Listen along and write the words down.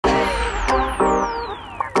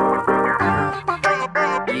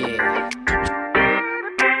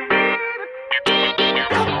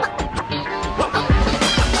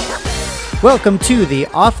Welcome to the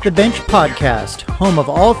Off the Bench podcast, home of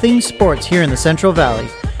all things sports here in the Central Valley.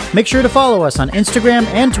 Make sure to follow us on Instagram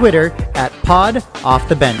and Twitter at Pod Off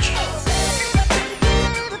the Bench.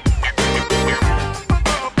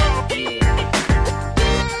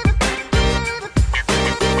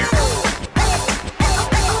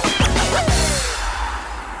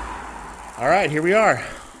 All right, here we are.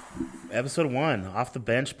 Episode 1, Off the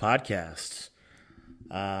Bench podcast.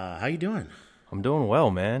 How you doing? I'm doing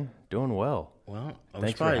well, man. Doing well. Well,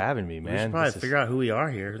 thanks for having me, man. We should probably figure out who we are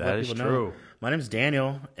here. That is true. My name's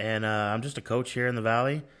Daniel, and I'm just a coach here in the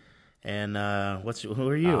Valley. And who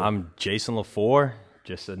are you? I'm Jason LaFour,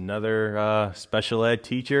 just another special ed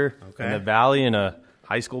teacher in the Valley and a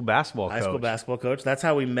high school basketball coach. High school basketball coach. That's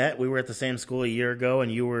how we met. We were at the same school a year ago,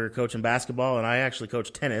 and you were coaching basketball, and I actually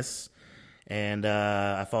coached tennis. And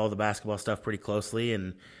I followed the basketball stuff pretty closely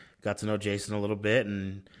and got to know Jason a little bit.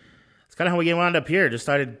 And it's kind of how we wound up here.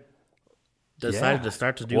 Decided to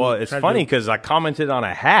start to do. Well, it's funny because I commented on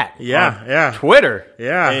a hat. Yeah. Twitter.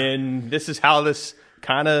 Yeah. And this is how this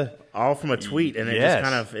kind of all from a tweet, and it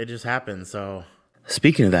just happened. So,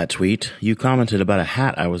 speaking of that tweet, you commented about a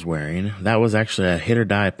hat I was wearing. That was actually a Hit or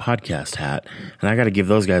Die podcast hat, and I got to give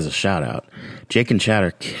those guys a shout out. Jake and Chad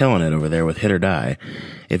are killing it over there with Hit or Die.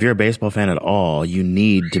 If you're a baseball fan at all, you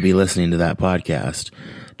need to be listening to that podcast.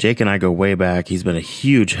 Jake and I go way back. He's been a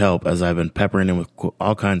huge help as I've been peppering him with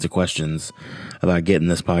all kinds of questions about getting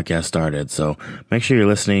this podcast started. So make sure you're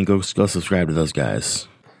listening. Go subscribe to those guys.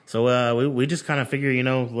 So we just kind of figure,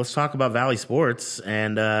 let's talk about Valley sports.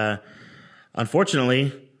 And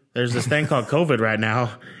unfortunately, there's this thing called COVID right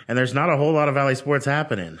now, and there's not a whole lot of Valley sports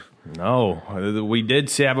happening. No, we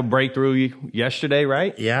did have a breakthrough yesterday,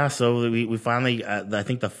 right? Yeah, so we finally, I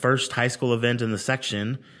think the first high school event in the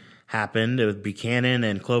section happened with Buchanan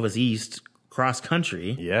and Clovis East cross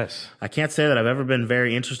country. Yes. I can't say that I've ever been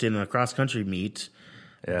very interested in a cross country meet,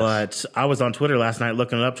 but I was on Twitter last night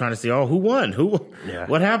looking it up, trying to see, who won?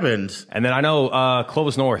 What happened? And then I know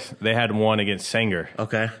Clovis North, they had one against Sanger.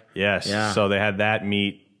 Okay. Yes. Yeah. So they had that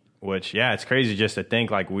meet, which, it's crazy just to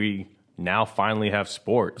think like we now finally have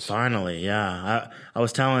sports. Finally, yeah. I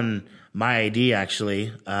was telling my AD, actually,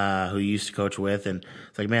 who you used to coach with, and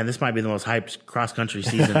it's like, man, this might be the most hyped cross-country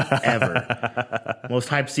season ever. Most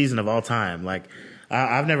hyped season of all time. Like,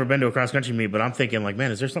 I've never been to a cross-country meet, but I'm thinking, like,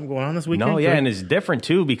 man, is there something going on this weekend? No, and it's different,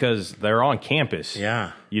 too, because they're on campus.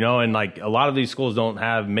 Yeah. And, like, a lot of these schools don't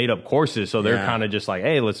have made-up courses, so they're kind of just like,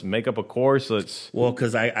 hey, let's make up a course. Well,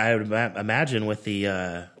 because I would imagine with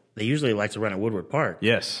the they usually like to run at Woodward Park.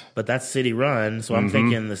 Yes. But that's city-run, so I'm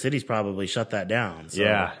thinking the city's probably shut that down.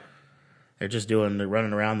 So they're just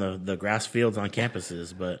running around the grass fields on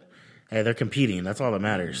campuses, but hey, they're competing. That's all that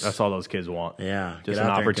matters. That's all those kids want. Yeah, just an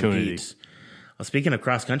opportunity. Well, speaking of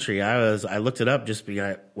cross country, I looked it up just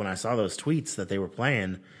because when I saw those tweets that they were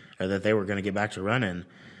playing or that they were going to get back to running.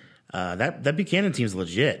 That Buchanan team's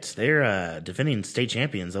legit. They're defending state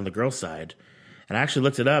champions on the girls' side, and I actually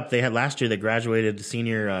looked it up. They had last year. They graduated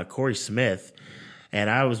senior Corey Smith, and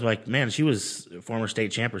I was like, man, she was a former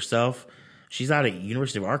state champ herself. She's out at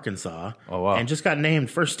University of Arkansas. Oh, wow. And just got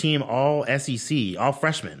named first team all SEC, all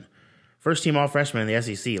freshmen. First team all freshmen in the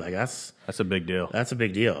SEC. Like that's a big deal. That's a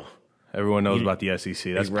big deal. Everyone knows about the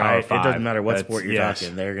SEC. That's right. Power 5. It doesn't matter what sport you're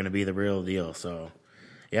talking. They're going to be the real deal. So,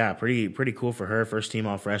 yeah, pretty cool for her. First team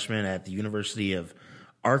all freshman at the University of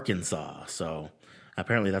Arkansas. So,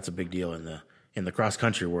 apparently that's a big deal in the cross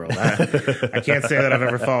country world. I can't say that I've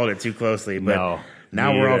ever followed it too closely, but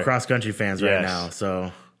now we're all cross country fans right now.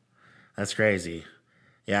 So. That's crazy.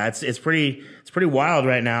 Yeah, it's pretty wild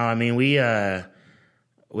right now. I mean, we don't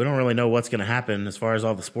really know what's going to happen as far as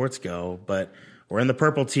all the sports go, but we're in the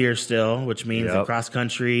purple tier still, which means that cross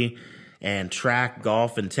country and track,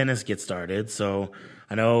 golf, and tennis get started. So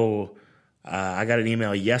I know I got an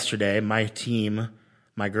email yesterday. My team,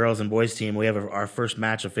 my girls and boys team, we have our first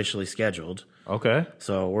match officially scheduled. Okay.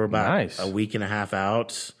 So we're about a week and a half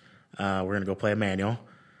out. We're going to go play a manual.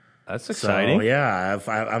 That's exciting. So, yeah,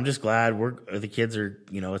 I'm just glad the kids are,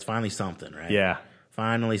 it's finally something, right? Yeah.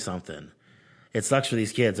 Finally something. It sucks for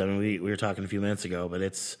these kids. I mean, we were talking a few minutes ago, but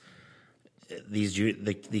it's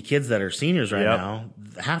the kids that are seniors right now,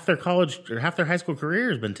 half their college or half their high school career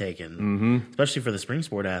has been taken, especially for the spring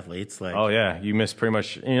sport athletes. Like, oh, yeah. You miss pretty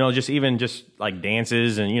much, just like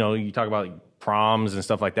dances and, you talk about like proms and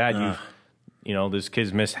stuff like that. Those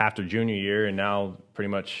kids missed half their junior year, and now pretty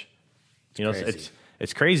much,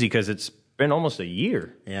 it's crazy because it's been almost a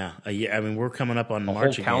year. Yeah, a year. I mean, we're coming up on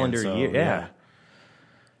March whole calendar again, so, year. Yeah.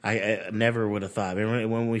 I never would have thought. I mean,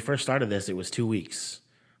 when we first started this, it was 2 weeks.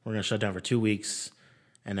 We're going to shut down for 2 weeks,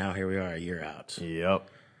 and now here we are, a year out. Yep.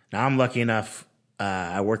 Now I'm lucky enough.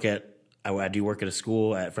 I do work at a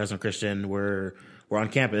school at Fresno Christian. We're on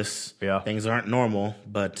campus. Yeah. Things aren't normal,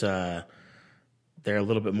 but they're a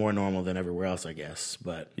little bit more normal than everywhere else, I guess.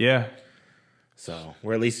 But yeah. So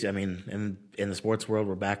we're at least, I mean, in the sports world,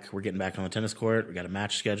 we're back. We're getting back on the tennis court. We got a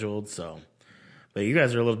match scheduled. So, but you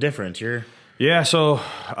guys are a little different. Yeah. So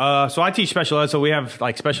I teach special ed. So we have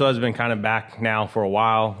like special ed's been kind of back now for a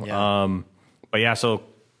while. Yeah. But yeah, so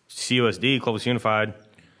CUSD, Clovis Unified,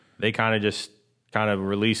 they kind of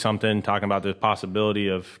released something talking about the possibility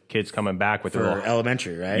of kids coming back with for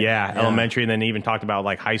elementary, right? Yeah, elementary, and then even talked about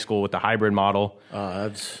like high school with the hybrid model.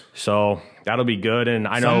 So that'll be good. And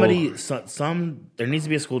I know there needs to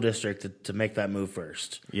be a school district to make that move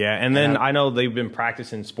first. Yeah, and then I know they've been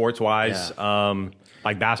practicing sports wise,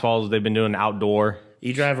 like basketballs. They've been doing outdoor.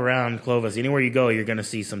 You drive around Clovis, anywhere you go, you're going to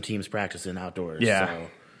see some teams practicing outdoors. Yeah. So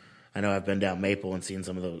I know I've been down Maple and seen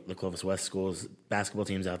some of the Clovis West schools basketball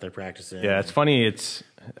teams out there practicing. Yeah, it's funny. It's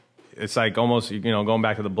like almost going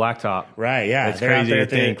back to the blacktop. Right. Yeah, it's they're crazy out there to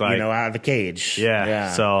think like out of the cage.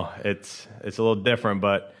 Yeah. So it's a little different,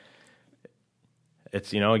 but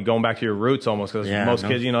it's going back to your roots almost because most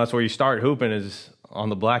kids that's where you start hooping is on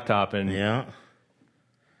the blacktop and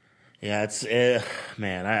it's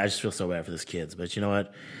man, I just feel so bad for these kids, but you know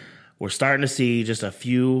what? We're starting to see just a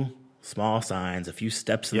few small signs, a few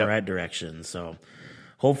steps in the right direction. So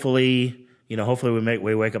hopefully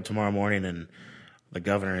we wake up tomorrow morning and the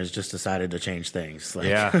governor has just decided to change things.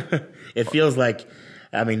 It feels like,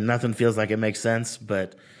 nothing feels like it makes sense,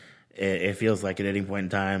 but it feels like at any point in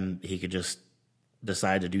time he could just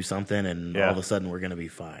decide to do something and all of a sudden we're going to be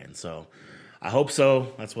fine. So I hope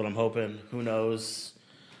so. That's what I'm hoping. Who knows?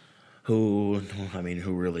 Who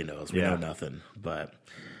really knows? We know nothing, but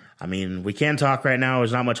we can talk right now.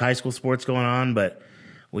 There's not much high school sports going on, but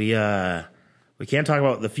we can't talk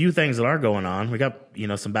about the few things that are going on. We got,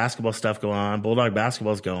 some basketball stuff going on. Bulldog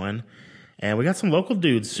basketball's going. And we got some local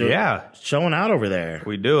dudes showing out over there.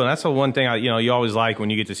 We do. And that's the one thing, you always like when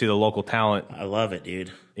you get to see the local talent. I love it,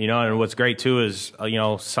 dude. And what's great, too, is,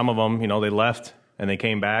 some of them, they left and they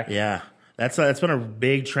came back. Yeah. That's been a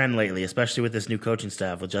big trend lately, especially with this new coaching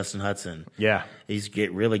staff with Justin Hudson. Yeah. He's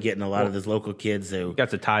really getting a lot of those local kids who got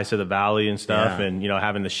the ties to the Valley and stuff and,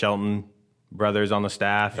 having the Shelton brothers on the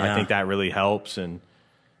staff. I think that really helps. And,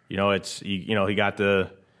 he got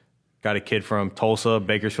a kid from Tulsa,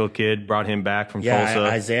 Bakersfield kid, brought him back from Tulsa.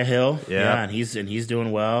 Isaiah Hill. Yeah, and he's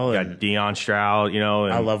doing well. You got Deion Stroud, and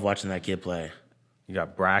I love watching that kid play. You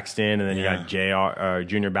got Braxton, and then you got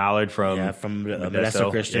Junior Ballard from Modesto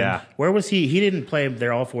Christian. Yeah. Where was he? He didn't play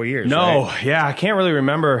there all 4 years. No, right? I can't really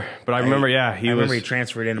remember, but I remember. I remember he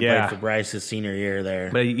transferred in and played for Bryce his senior year there.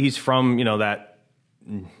 But he's from that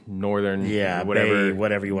northern,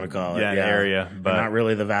 whatever you want to call it, area, but not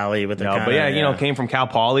really the Valley, but came from Cal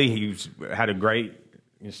Poly. He had a great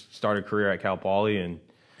started career at Cal Poly, and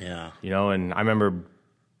and I remember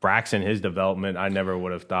Braxton, his development. I never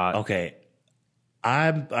would have thought. Okay.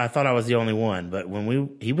 I thought I was the only one, but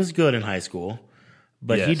he was good in high school,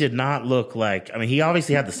 but he did not look like. He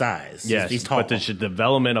obviously had the size. Yes, he's tall. But the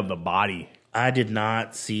development of the body, I did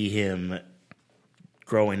not see him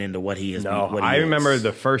growing into what he is. No, I remember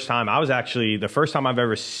the first time I've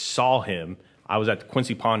ever saw him. I was at the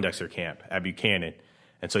Quincy Pondexter camp at Buchanan,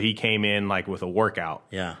 and so he came in like with a workout.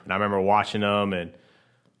 Yeah, and I remember watching him and.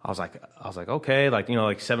 I was like, okay,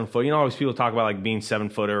 like 7 foot. Always people talk about like being 7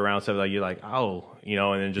 foot or around 7. Like you're like, and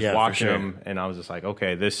then just watching him, and I was just like,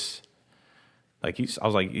 okay, this, like he's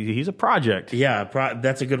a project. Yeah,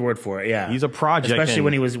 that's a good word for it. Yeah, he's a project, especially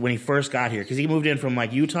when he first got here because he moved in from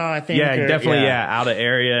like Utah, I think. Yeah, definitely, out of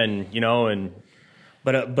area, and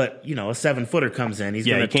but a 7-footer comes in. He's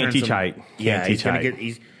he can't teach height.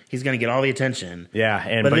 He's gonna get all the attention.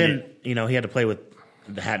 Yeah, but then he had to play with.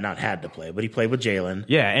 Not had to play, but he played with Jalen.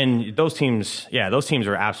 Yeah, and those teams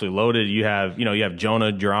are absolutely loaded. You have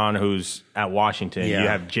Jonah Duran, who's at Washington. Yeah. You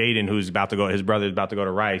have Jaden, his brother's about to go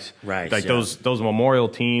to Rice. Like those Memorial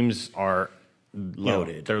teams are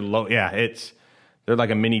loaded. They're low. Yeah, they're like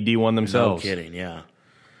a mini D1 themselves. No kidding. Yeah,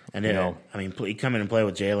 and then he come in and play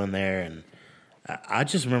with Jalen there, and I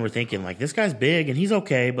just remember thinking like this guy's big and he's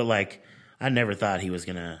okay, but like I never thought he was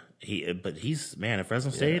gonna. But he's at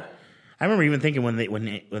Fresno State. Yeah. I remember even thinking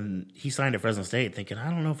when he signed at Fresno State, thinking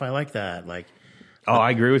I don't know if I like that. Like,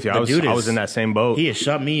 I agree with you. I was in that same boat. He has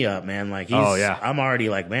shut me up, man. Like, I'm already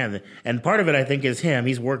like, man. And part of it, I think, is him.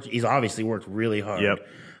 He's obviously worked really hard. Yep.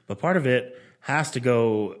 But part of it has to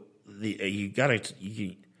go.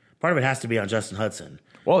 Part of it has to be on Justin Hudson.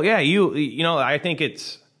 Well, yeah, I think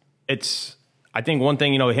it's I think one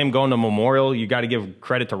thing, him going to Memorial, you got to give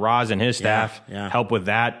credit to Roz and his staff. Yeah. Help with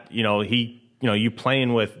that. You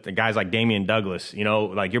playing with the guys like Damian Douglas.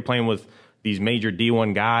 Like you're playing with these major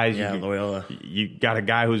D1 guys. Yeah, Loyola. You got a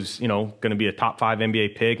guy who's going to be a top 5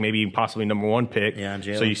 NBA pick, maybe possibly number 1 pick. Yeah,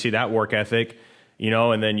 Jalen. So you see that work ethic.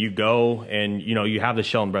 And then you go and you have the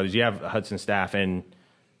Sheldon brothers, you have Hudson staff, and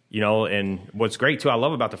and what's great too, I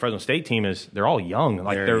love about the Fresno State team is they're all young,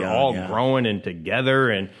 like they're young, all growing and together,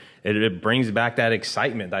 and it brings back that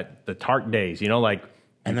excitement, that the Tark days, like.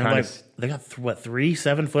 And they're they got 3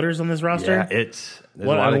 7-footers on this roster. Yeah,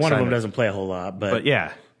 one of them doesn't play a whole lot, but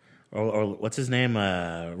yeah. Or what's his name?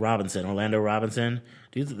 Orlando Robinson.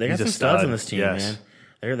 Dude, they got some He's studs on this team, man.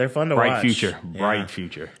 They're fun to watch. Bright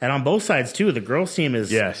future. And on both sides too. The girls team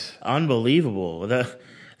is unbelievable.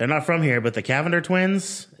 They're not from here, but the Cavender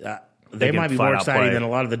twins, they might be more exciting than a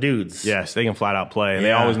lot of the dudes. Yes, they can flat out play. And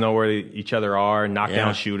they always know where each other are,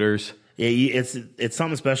 knockdown shooters. Yeah, it's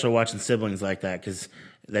something special watching siblings like that because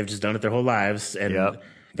they've just done it their whole lives, and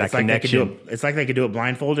that connection. It's like they could do it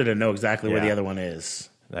blindfolded and know exactly where the other one is.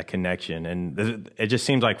 That connection, and it just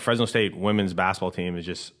seems like Fresno State women's basketball team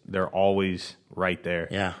is they're always right there.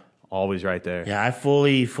 Yeah. Always right there. Yeah, I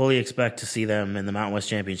fully expect to see them in the Mountain West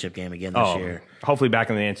Championship game again this year. Hopefully back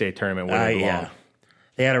in the NCAA tournament where they belong.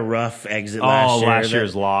 They had a rough exit last year. Last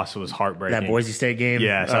year's loss was heartbreaking. That Boise State game?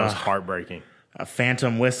 Yes, that was heartbreaking. A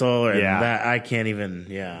phantom whistle, and that I can't even.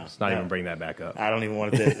 Let's not even bring that back up. I don't even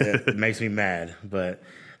want it. It makes me mad, but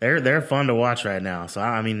they're fun to watch right now. So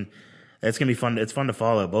I mean, it's gonna be fun. It's fun to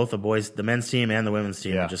follow. Both the men's team and the women's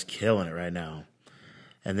team are just killing it right now.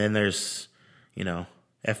 And then there's,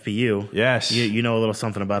 FPU. Yes, you know a little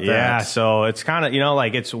something about that. Yeah, so it's kind of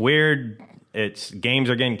like it's weird. It's games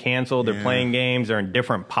are getting canceled. They're playing games. They're in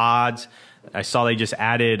different pods. I saw they just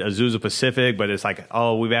added Azusa Pacific, but it's like,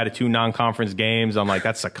 we've added 2 non-conference games. I'm like,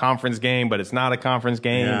 that's a conference game, but it's not a conference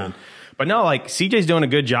game. Yeah. But no, CJ's doing a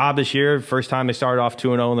good job this year. First time they started off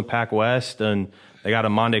 2-0 in the Pac West, and they got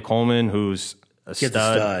Amonde Coleman, who's a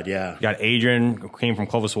stud. Yeah. You got Adrian, who came from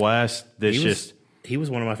Clovis West. He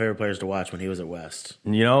was one of my favorite players to watch when he was at West.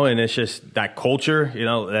 And it's just that culture,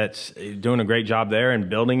 that's doing a great job there and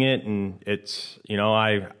building it. And it's,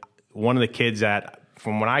 one of the kids that,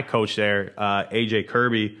 from when I coached there, AJ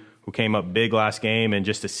Kirby, who came up big last game, and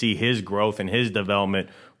just to see his growth and his development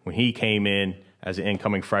when he came in as an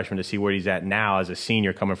incoming freshman, to see where he's at now as a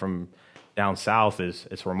senior coming from down south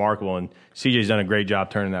it's remarkable. And CJ's done a great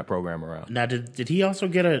job turning that program around. Now, did he also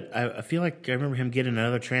get I feel like I remember him getting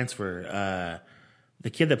another transfer. The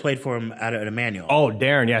kid that played for him out at Emmanuel. Oh,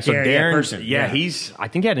 Darren. Yeah. So Darren, Person. I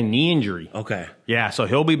think he had a knee injury. Okay. Yeah. So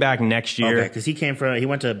he'll be back next year. Okay. Because he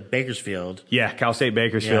went to Bakersfield. Yeah. Cal State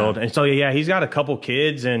Bakersfield. Yeah. And so, he's got a couple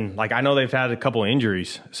kids, and I know they've had a couple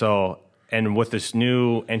injuries. So, and with this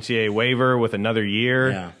new NCAA waiver with another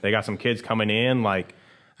year, they got some kids coming in. They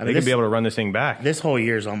could be able to run this thing back. This whole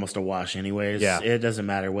year is almost a wash anyways. Yeah. It doesn't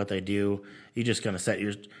matter what they do. You're just going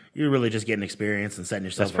to you're really just getting experience and setting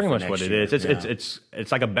yourself up for next year. That's pretty much what it is.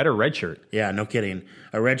 It's like a better red shirt. Yeah, no kidding.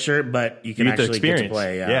 A red shirt, but you can actually get to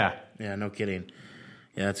play. Yeah. Yeah, no kidding.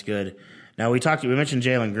 Yeah, that's good. Now, we mentioned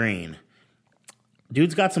Jalen Green.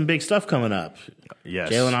 Dude's got some big stuff coming up. Yes.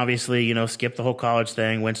 Jalen obviously, skipped the whole college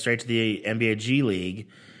thing, went straight to the NBA G League.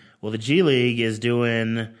 Well, the G League is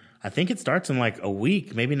doing, I think it starts in a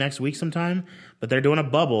week, maybe next week sometime, but they're doing a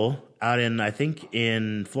bubble out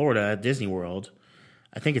in Florida at Disney World.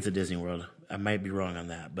 I think it's at Disney World. I might be wrong on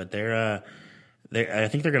that, but I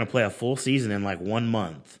think they're going to play a full season in 1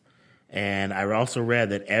 month. And I also read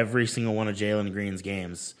that every single one of Jalen Green's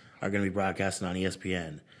games are going to be broadcasted on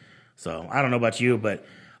ESPN. So I don't know about you, but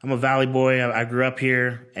I'm a Valley boy. I grew up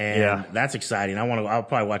here, and that's exciting. I'll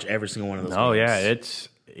probably watch every single one of those. Oh games.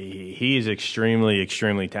 Yeah, he is extremely,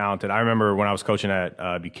 extremely talented. I remember when I was coaching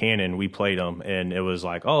at Buchanan, we played him, and it was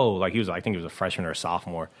I think he was a freshman or a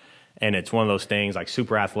sophomore. And it's one of those things,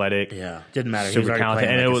 super athletic. Yeah, didn't matter. Super talented.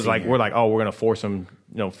 And it was we're we're going to force him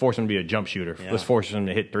to be a jump shooter. Yeah. Let's force him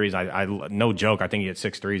to hit threes. I no joke, I think he hit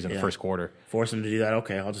 6 threes in the first quarter. Force him to do that?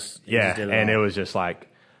 Okay, I'll just... It was just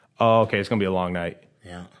okay, it's going to be a long night.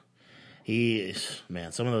 Yeah.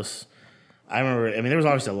 Some of those... I remember, there was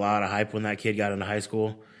obviously a lot of hype when that kid got into high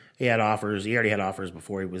school. He had offers. He already had offers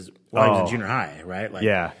before he was in junior high, right?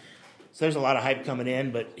 Yeah. So there's a lot of hype coming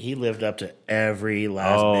in, but he lived up to every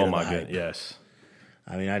last bit of the hype. Oh, my goodness,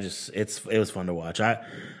 yes. It was fun to watch.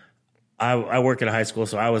 I work at a high school,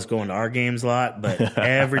 so I was going to our games a lot, but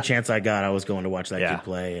every chance I got, I was going to watch that kid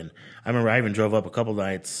play. And I remember I even drove up a couple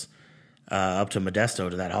nights up to Modesto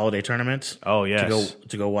to that holiday tournament. Oh, yes.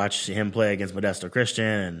 To go watch him play against Modesto Christian,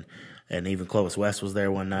 and and even Clovis West was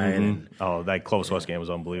there one night. And, that Clovis West game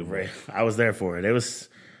was unbelievable. right, I was there for it. It was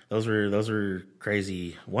those were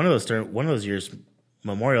crazy. One of those years,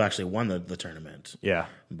 Memorial actually won the tournament. Yeah,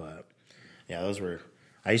 but yeah, those were.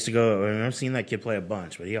 I used to go. I mean, I've seen that kid play a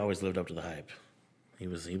bunch, but he always lived up to the hype. He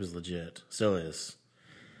was legit. Still is.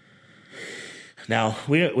 Now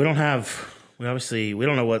we don't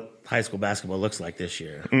know what high school basketball looks like this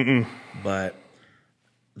year. But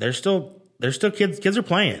there's still kids are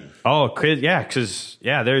playing. Oh, kids, yeah, because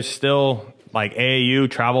there's still like AAU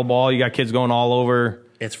travel ball. You got kids going all over.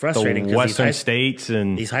 It's frustrating. The Western states,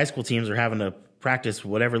 and these high school teams are having to practice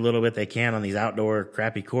whatever little bit they can on these outdoor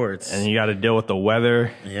crappy courts, and you got to deal with the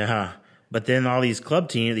weather. Yeah, but then all these club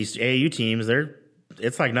teams, these AAU teams,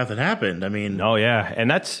 it's like nothing happened. I mean, oh yeah, and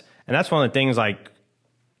that's one of the things, like,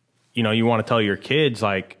 you know, you want to tell your kids,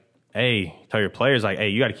 like, hey, tell your players, like, hey,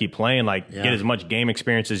 you got to keep playing, like, get as much game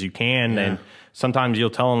experience as you can. And sometimes you'll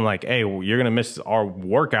tell them, like, hey, well, you're going to miss our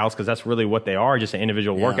workouts, because that's really what they are, just an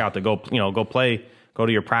individual workout to go play, go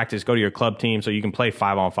to your practice, go to your club team so you can play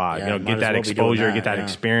 5-on-5, get that exposure, get that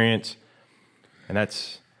experience. And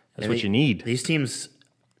that's what you need. These teams,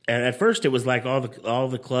 and at first it was like all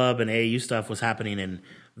the club and AAU stuff was happening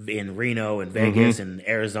in Reno and Vegas and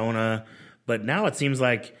Arizona. But now it seems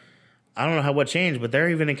like, I don't know what changed, but they're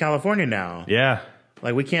even in California now. Yeah.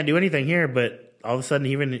 Like, we can't do anything here, but all of a sudden,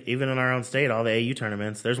 even in our own state, all the AU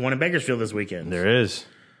tournaments, there's one in Bakersfield this weekend. There is.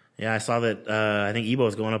 Yeah, I saw that. I think Ebo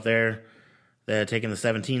is going up there. They're taking the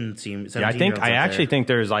 17 team. Yeah, I actually think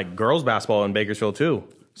there's like girls basketball in Bakersfield too.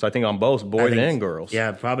 So I think on both boys and girls.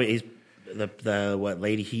 Yeah, probably. He's the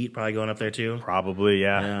Lady Heat probably going up there too. Probably,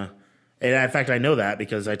 yeah. Yeah. And in fact, I know that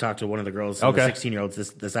because I talked to one of the girls, the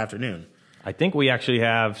 16-year-olds, this afternoon. I think we actually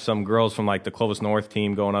have some girls from like the Clovis North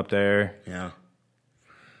team going up there. Yeah.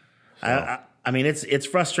 So. I mean, it's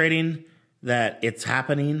frustrating that it's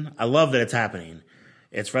happening. I love that it's happening.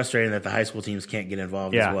 It's frustrating that the high school teams can't get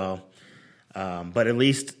involved as well. But at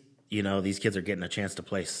least, these kids are getting a chance to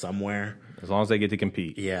play somewhere. As long as they get to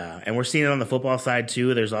compete. Yeah. And we're seeing it on the football side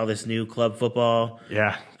too. There's all this new club football.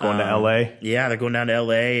 Yeah. Going to L.A. Yeah, they're going down to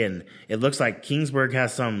L.A. And it looks like Kingsburg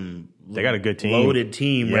has they got a good team. Loaded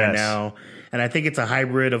team right now. And I think it's a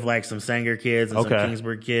hybrid of like some Sanger kids and some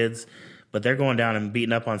Kingsburg kids. But they're going down and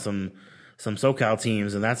beating up on some SoCal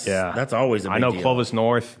teams, and that's always a big deal. I know Clovis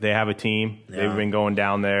North, they have a team. Yeah. They've been going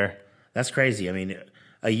down there. That's crazy. I mean,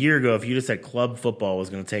 a year ago, if you just said club football was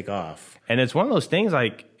going to take off. And it's one of those things,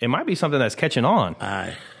 like, it might be something that's catching on.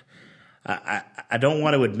 I don't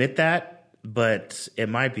want to admit that, but it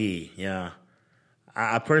might be, yeah.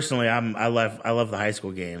 I personally, I love the high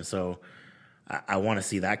school game, so I want to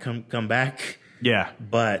see that come back. Yeah.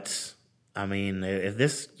 But I mean, if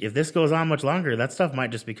this goes on much longer, that stuff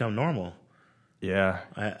might just become normal. Yeah.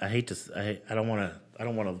 I hate to. I don't want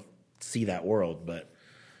to see that world, but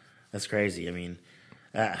that's crazy. I mean,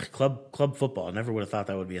 club football. I never would have thought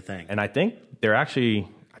that would be a thing. And I think they're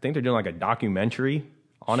doing like a documentary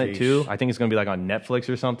on it too. I think it's going to be like on Netflix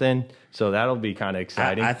or something. So that'll be kind of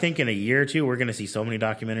exciting. I think in a year or two, we're going to see so many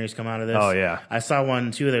documentaries come out of this. Oh yeah. I saw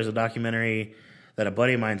one too. There's a documentary that a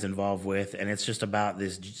buddy of mine's involved with, and it's just about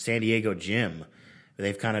this San Diego gym.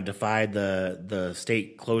 They've kind of defied the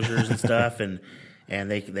state closures and stuff, and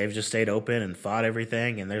they've just stayed open and fought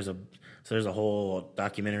everything. And there's a whole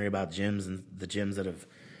documentary about gyms and the gyms that have,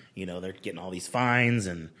 they're getting all these fines,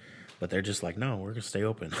 but they're just like, no, we're gonna stay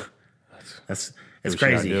open. It's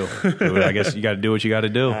crazy. I guess you got to do what you got to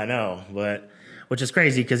do. I know, which is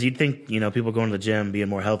crazy because you'd think people going to the gym being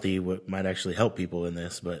more healthy might actually help people in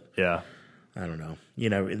this, but yeah. I don't know.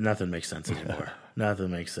 Nothing makes sense anymore.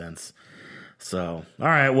 Nothing makes sense. So, all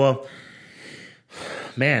right. Well,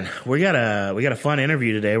 man, we got a fun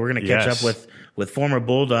interview today. We're going to catch up with former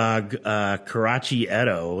Bulldog Karachi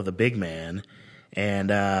Edo, the big man,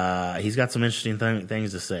 and he's got some interesting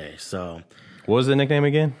things to say. So, what was the nickname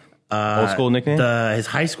again? Old school nickname? His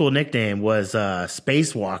high school nickname was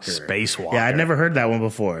Spacewalker. Spacewalker. Yeah, I'd never heard that one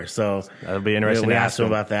before. So that'll be interesting. We asked him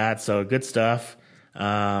about that. So good stuff.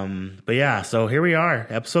 But yeah, so here we are,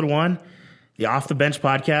 episode 1, the Off the Bench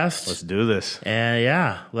podcast. Let's do this. And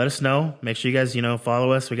yeah, let us know. Make sure you guys,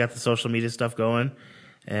 follow us. We got the social media stuff going,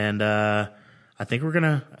 and I think we're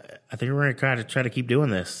gonna try to keep doing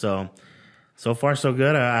this. So far so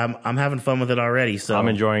good. I'm having fun with it already. So I'm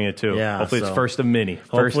enjoying it too. Yeah. Hopefully it's first of many.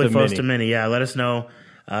 First of many. Yeah. Let us know.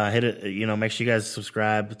 Hit it. Make sure you guys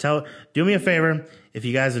subscribe. Do me a favor if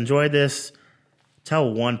you guys enjoyed this.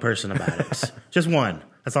 Tell one person about it. Just one.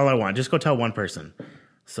 That's all I want. Just go tell one person.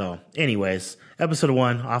 So, anyways, episode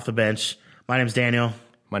 1, Off the Bench. My name's Daniel.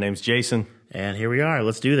 My name's Jason. And here we are.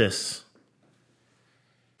 Let's do this.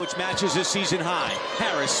 Which matches his season high.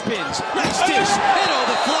 Harris spins. Nice dish. Edo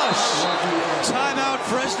the flush. Timeout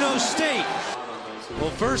Fresno State. Well,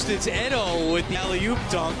 first it's Edo with the alley-oop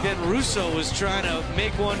dunk. Then Russo was trying to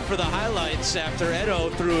make one for the highlights after Edo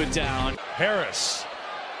threw it down. Harris.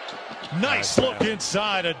 Nice look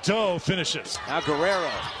inside. Edo finishes. Now Guerrero.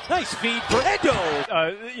 Nice feed for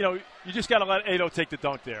Edo. You just got to let Edo take the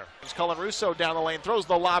dunk there. He's calling Russo down the lane. Throws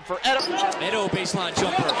the lob for Edo. Edo baseline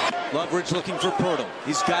jumper. Loveridge looking for Pirtle.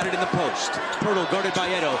 He's got it in the post. Pirtle guarded by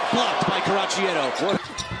Edo. Blocked by Karachi Edo.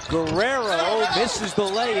 Guerrero misses the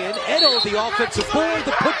lay-in. Edo the offensive board.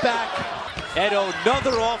 The putback. Edo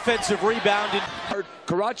another offensive rebound.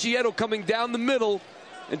 Karachi Edo coming down the middle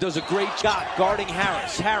and does a great job guarding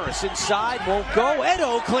Harris. Harris inside, won't go.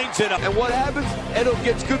 Edo cleans it up. And what happens? Edo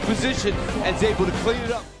gets good position and is able to clean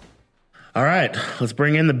it up. All right, let's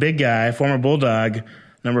bring in the big guy, former Bulldog,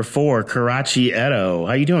 number 4, Karachi Edo.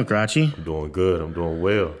 How you doing, Karachi? I'm doing good. I'm doing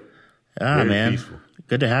well. Very man. Peaceful.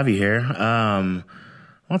 Good to have you here. I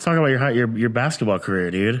want to talk about your basketball career,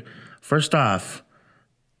 dude. First off,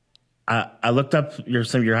 I looked up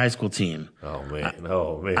some of your high school team. Oh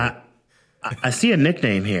man. I see a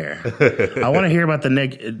nickname here. I want to hear about the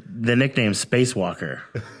nickname Spacewalker.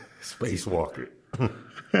 Spacewalker.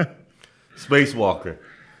 Spacewalker.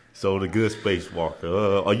 So the good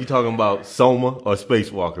Spacewalker. Are you talking about Soma or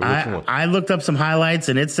Spacewalker? Which one? I looked up some highlights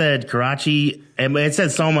and it said Karachi, and it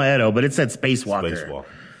said Soma Edo, but it said Spacewalker. Spacewalker.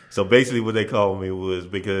 So basically what they called me was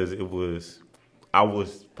because I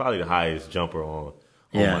was probably the highest jumper on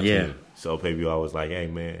my team. So people always like, hey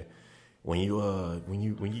man, when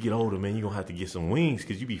you get older, man, you're gonna have to get some wings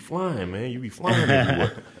because you be flying, man. You be flying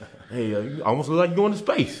everywhere. Hey, you almost look like you're going to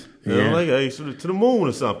space. You know, like hey, to the moon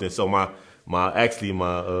or something. So my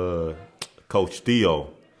coach Theo,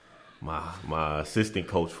 my assistant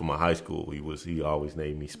coach for my high school, he always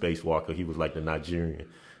named me Spacewalker. He was like the Nigerian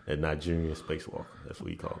Spacewalker. That's what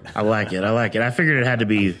he called me. I like it. I figured it had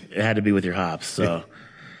to be with your hops. So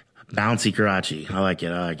bouncy Karachi. I like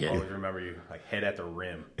it. Always remember you like head at the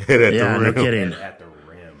rim. Head at the rim. No kidding. Head at the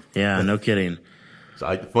rim. Yeah, no kidding.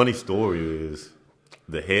 So the funny story is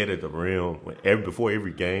the head at the rim before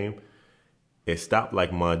every game. It stopped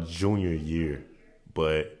like my junior year,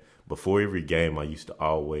 but before every game, I used to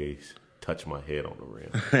always touch my head on the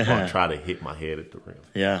rim or try to hit my head at the rim.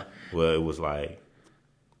 Yeah. Well, it was like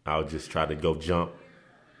I would just try to go jump,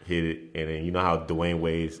 hit it, and then you know how Dwayne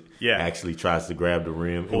Wade actually tries to grab the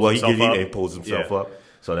rim. He pulls himself up.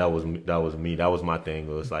 So that was me. That was my thing.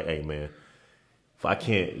 It was like, hey man, if I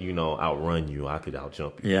can't, outrun you, I could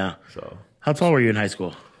outjump you. Yeah. So how tall were you in high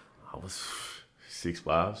school? I was 6'5".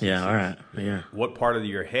 6'6". Yeah, all right. Yeah. What part of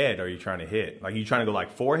your head are you trying to hit? Like, are you trying to go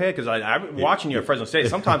like forehead? Because I'm watching you at Fresno State.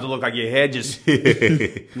 Sometimes it look like your head just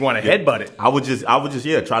you want to headbutt it. I would just try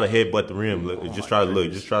to headbutt the rim. Just try to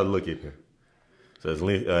look at him. So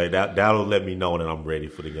that'll let me know that I'm ready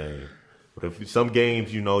for the game. But if some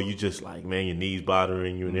games, you just like, man, your knees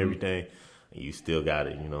bothering you and everything, and you still got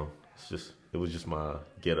it. It was just my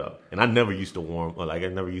get up. And I never used to I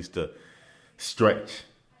never used to stretch.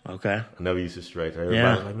 Okay. I never used to stretch. Everybody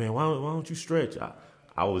was like, man, why don't you stretch?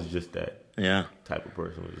 I was just that type of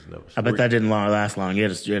person who just never stretched. I bet that didn't last long. You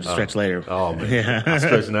had to stretch later. Oh, man. Yeah. I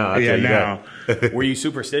stretch now. I tell you now. That. Were you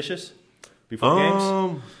superstitious before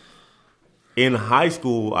games? In high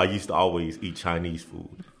school, I used to always eat Chinese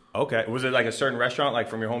food. Okay. Was it like a certain restaurant, like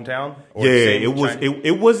from your hometown? Or it was.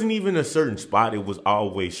 It wasn't even a certain spot. It was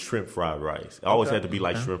always shrimp fried rice. It always had to be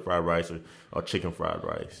like shrimp fried rice or chicken fried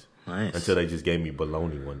rice. Nice. Until they just gave me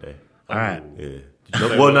bologna one day. All right. Yeah.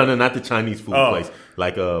 Well, no, not the Chinese food place.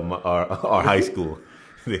 Like our high school.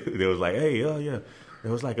 They was like, hey, yeah. It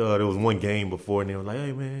was like there was one game before, and they were like,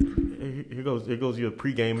 hey man, here goes your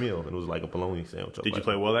pregame meal, and it was like a bologna sandwich. Did you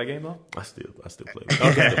play well that game though? I still play.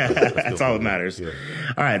 Okay, that's all that matters. Yeah.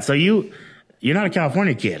 All right, so you're not a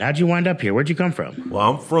California kid. How'd you wind up here? Where'd you come from?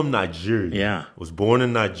 Well, I'm from Nigeria. Yeah, was born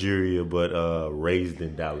in Nigeria, but raised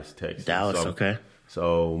in Dallas, Texas. Okay.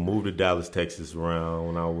 So moved to Dallas, Texas around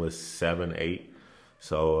when I was 7, 8.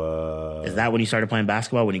 So is that when you started playing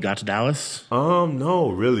basketball? When you got to Dallas? No,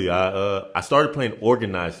 really. I started playing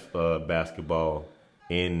organized basketball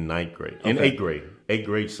in 9th grade, in 8th grade, 8th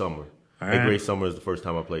grade summer. All right. 8th grade summer is the first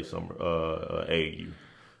time I played summer AAU.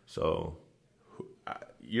 So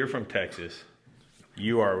you're from Texas.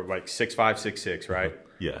 You are like 6'5", 6'6", right?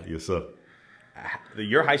 Yeah, yes sir.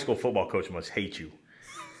 Your high school football coach must hate you.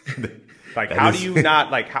 Like, how do you not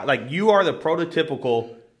like you are the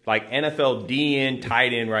prototypical like NFL DN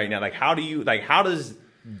tight end right now. Like,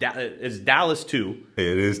 is Dallas too?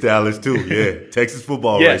 It is Dallas too. Yeah, Texas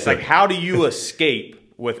football. Yes. Right like, how do you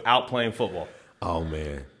escape without playing football? Oh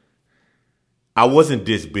man, I wasn't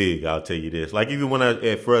this big. I'll tell you this. Like even when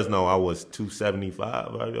at Fresno, I was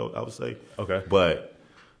 275. I would say. Okay. But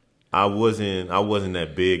I wasn't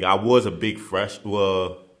that big. I was a big I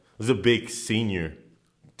was a big senior,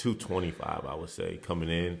 225. I would say coming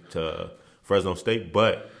in to Fresno State,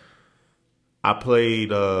 but I played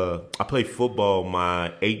football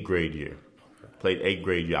my 8th grade year. Played 8th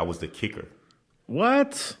grade year. I was the kicker.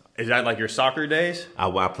 What? Is that like your soccer days?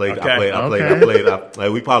 I played. Okay.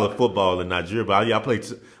 We call it football in Nigeria, but I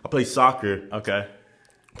played soccer. Okay.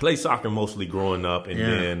 Played soccer mostly growing up,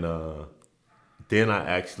 and then I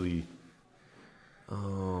actually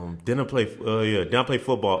then I played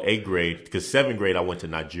football 8th grade because 7th grade I went to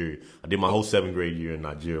Nigeria. I did my whole 7th grade year in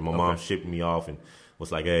Nigeria. My mom shipped me off and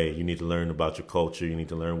was like, "Hey, you need to learn about your culture. You need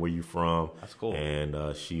to learn where you're from." That's cool. And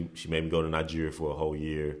she made me go to Nigeria for a whole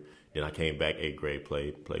year. Then I came back 8th grade,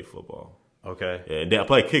 played football. Okay. Yeah, and then I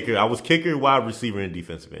played kicker. I was kicker, wide receiver, and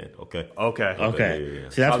defensive end. Okay. Yeah.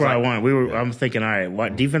 See, that's what I want. I'm thinking, all right,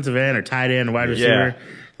 what defensive end or tight end, or wide receiver?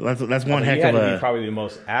 Yeah. That's one heck of a. Be probably the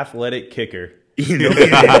most athletic kicker.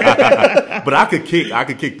 But I could kick. I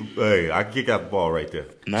could kick. Hey, I could kick out the ball right there.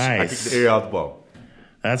 Nice. I kick the air out the ball.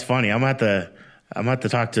 That's funny. I'm about to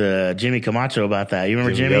talk to Jimmy Camacho about that. You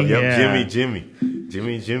remember Jimmy? Yep. Jimmy.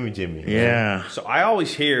 Yeah. So I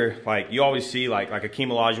always hear, like, you always see, like Akeem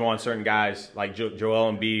Olajuwon, certain guys, like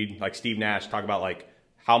Joel Embiid, like Steve Nash, talk about, like,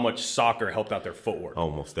 how much soccer helped out their footwork. Oh,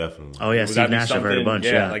 most definitely. Oh, yeah, Steve Nash, I've heard a bunch,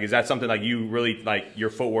 yeah. Like, is that something, like, you really, like, your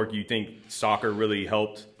footwork, you think soccer really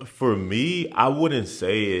helped? For me, I wouldn't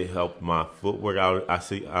say it helped my footwork.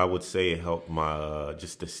 I would say it helped my,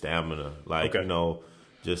 just the stamina. Like,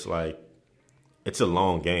 just like, it's a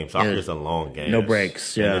long game. Soccer is a long game. No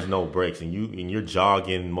breaks. Yeah, and there's no breaks, and you're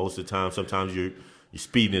jogging most of the time. Sometimes you're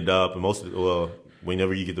speeding it up, and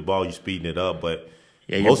whenever you get the ball, you're speeding it up. But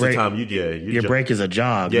most of the time, your break is a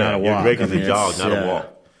jog, not a walk. Your break is a jog, not a walk.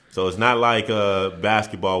 So it's not like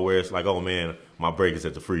basketball where it's like, oh man, my break is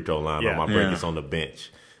at the free throw line, or my break is on the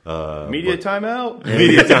bench. Media timeout.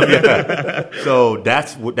 Media time. Yeah. So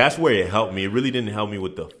that's where it helped me. It really didn't help me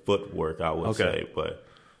with the footwork, I would say, but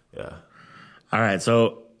yeah. All right,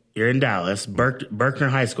 so you're in Dallas, Berkner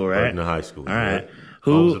High School, right? Berkner High School. All right.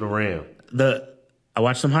 Who's the Ram? I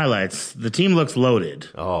watched some highlights. The team looks loaded.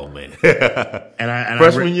 Oh man! and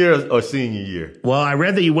freshman year or senior year? Well, I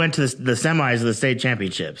read that you went to the semis of the state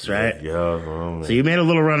championships, right? Yeah. Oh, man. So you made a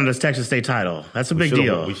little run of this Texas State title. That's a big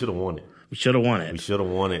deal. We should have won it. We should have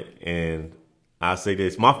won it. And I say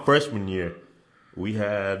this: my freshman year, we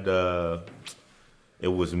had it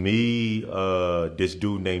was me, this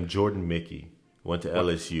dude named Jordan Mickey. Went to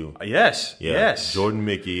LSU. Yes. Jordan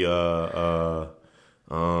Mickey,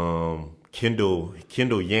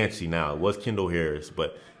 Kendall Yancey now. It was Kendall Harris,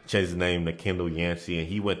 but changed his name to Kendall Yancey, and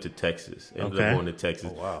he went to Texas. Ended up going to Texas.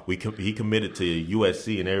 Oh, wow. He committed to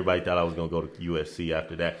USC, and everybody thought I was going to go to USC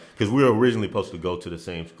after that because we were originally supposed to go to the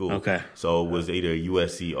same school. Okay. So it was either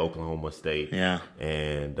USC, Oklahoma State,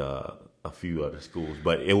 and a few other schools.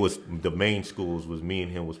 But it was the main schools was me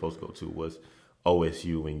and him was supposed to go to was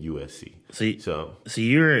OSU and USC. So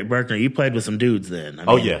you were at Berkner. You played with some dudes then.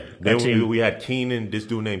 Then we had Keenan. This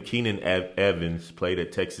dude named Keenan Evans played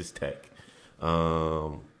at Texas Tech. He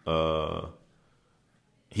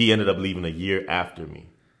ended up leaving a year after me.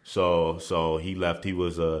 So he left. He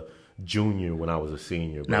was a junior when I was a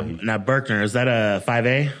senior. Now Berkner, is that a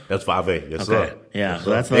 5A? That's 5A. Yes, sir. Yeah. Yes, so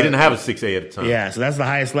that's they didn't have a 6A at the time. Yeah. So that's the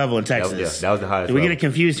highest level in Texas. That was the highest. We get it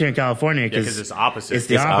confused here in California because it's opposite. It's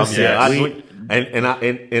the opposite.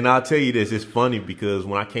 And I'll tell you this. It's funny because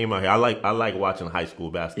when I came out here, I like watching high school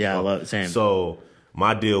basketball. Yeah, I love it. Same. So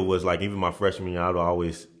my deal was like even my freshman year, I would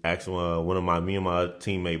always ask me and my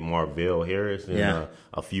teammate Marvell Harris and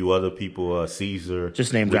a few other people, Caesar.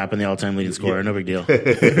 Just name dropping the all-time leading scorer. No big deal.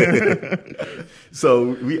 So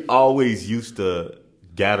we always used to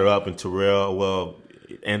gather up, and Terrell,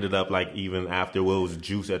 it ended up like even after it was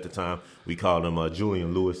Juice at the time, we called him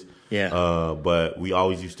Julian Lewis. Yeah. But we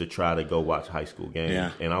always used to try to go watch high school games.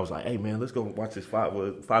 Yeah. And I was like, hey, man, let's go watch this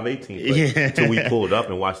 5A team. Until we pulled up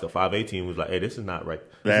and watched the 5A team. Was like, hey, this is not right.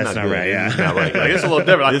 That's not right, yeah. This is not right. Like, it's a little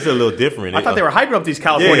different. This is a little different. I thought they were hyping up these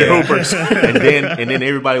California hoopers. and then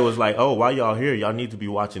everybody was like, oh, why y'all here? Y'all need to be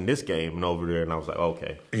watching this game and over there. And I was like,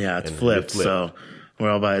 okay. Yeah, it's flipped. So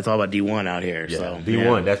it's all about D1 out here. Yeah, so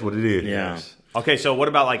D1, that's what it is. Yeah. Yes. Okay, so what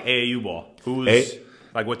about like AAU ball?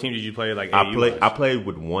 Like, what team did you play? Like, I played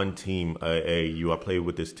with one team, AAU. I played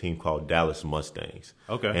with this team called Dallas Mustangs.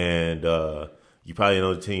 Okay. And you probably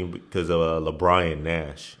know the team because of LeBron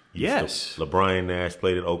Nash. Yes. LeBron Nash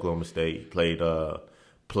played at Oklahoma State. Played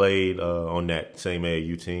on that same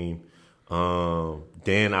AAU team.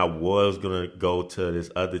 Then I was gonna go to this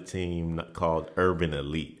other team called Urban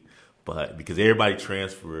Elite, but because everybody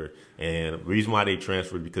transferred, and the reason why they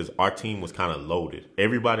transferred because our team was kind of loaded.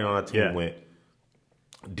 Everybody on our team went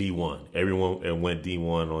D1. Everyone went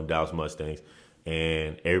D1 on Dallas Mustangs,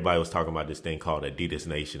 and everybody was talking about this thing called Adidas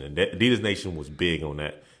Nation, and Adidas Nation was big on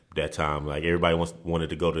that time. Like everybody wanted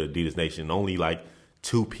to go to Adidas Nation. Only like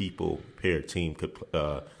 2 people per team could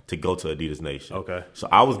to go to Adidas Nation. Okay. So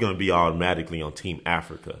I was going to be automatically on Team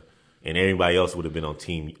Africa, and everybody else would have been on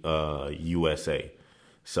Team USA.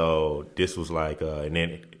 So this was like, and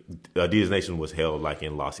then Adidas Nation was held like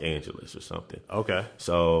in Los Angeles or something. Okay.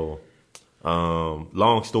 So,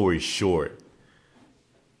 long story short,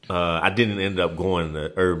 I didn't end up going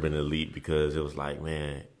to Urban Elite because it was like,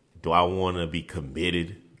 man, do I want to be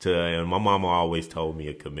committed to? And my mama always told me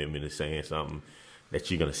a commitment is saying something that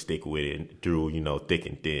you're gonna stick with it through, thick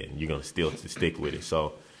and thin. You're gonna still stick with it.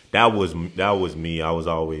 So that was me. I was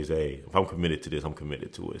always if I'm committed to this, I'm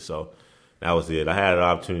committed to it. So that was it. I had an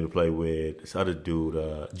opportunity to play with this other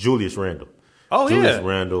dude, Julius Randle. Oh, Julius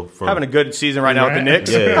Randle having a good season right now with the Knicks.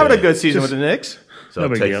 Yeah. Having a good season with the Knicks. So No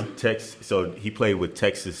big deal. So he played with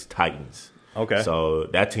Texas Titans. Okay. So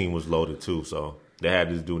that team was loaded too. So they had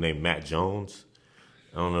this dude named Matt Jones.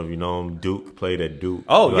 I don't know if you know him. Duke played at Duke.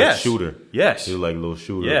 Oh, he was yes. like shooter. Yes. He was like a little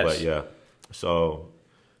shooter. Yes. But yeah. So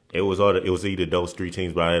it was either those 3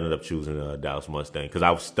 teams, but I ended up choosing Dallas Mustang because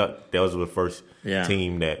I was stuck. That was the first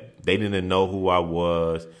team that they didn't know who I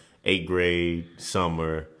was. 8th grade,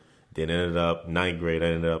 summer. Then ended up 9th grade. I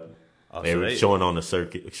ended up showing up on the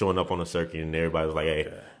circuit, and everybody was like,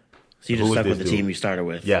 "Hey." So you just stuck with the team you started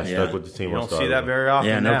with. Yeah, stuck with the team. You don't see that very often.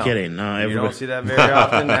 Yeah, now. no kidding. No, you don't see that very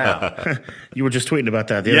often now. You were just tweeting about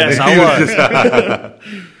that the other day. I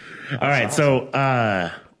was. All right, so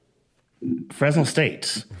Fresno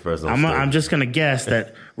State. I'm just going to guess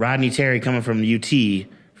that Rodney Terry, coming from UT,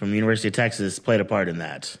 from the University of Texas, played a part in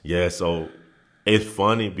that. Yeah, so it's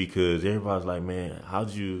funny because everybody's like, man, how'd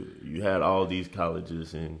you had all these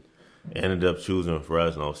colleges and ended up choosing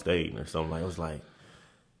Fresno State or something like. I was like,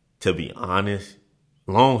 to be honest,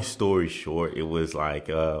 long story short, it was like,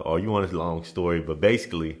 or you want a long story, but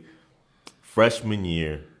basically, freshman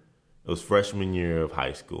year of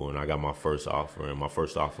high school, and I got my first offer, and my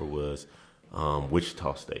first offer was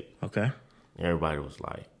Wichita State. Okay. Everybody was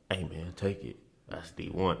like, hey, man, take it. That's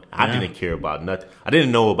D1. I didn't care about nothing. I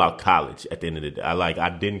didn't know about college at the end of the day. I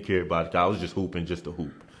didn't care about it. I was just hooping just to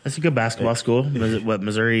hoop. That's a good basketball school. What,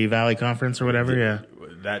 Missouri Valley Conference or whatever? Yeah.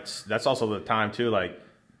 That's also the time, too, like,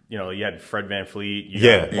 you had Fred VanVleet, you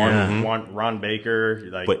had Ron Baker.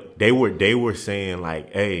 Like, but they were saying,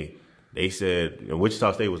 like, hey, they said, and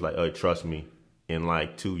Wichita State was like, oh, trust me, in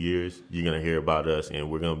like 2 years, you're going to hear about us,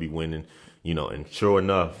 and we're going to be winning, and sure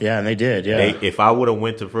enough. Yeah, and they did, yeah. If I would have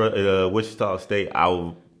went to Wichita State, I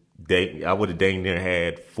would have dang near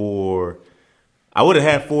had 4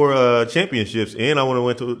 championships, and I would have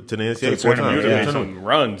went to the NCAA 4 times. Made some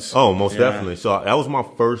runs. Oh, most definitely. So that was my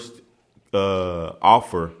first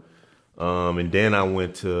offer. And then I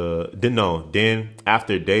went to then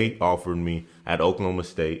after they offered me at Oklahoma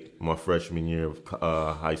State my freshman year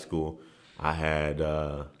of high school, I had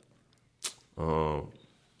I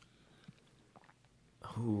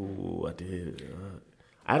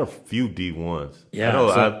had a few D1s.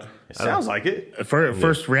 Yeah, it sounds like it.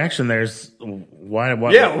 First reaction there's why?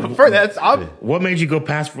 What made you go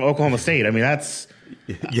past Oklahoma State? I mean, that's.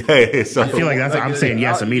 Yeah, so I feel like I'm saying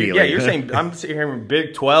yes immediately. Yeah, you're saying I'm hearing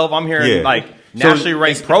Big 12. I'm hearing like nationally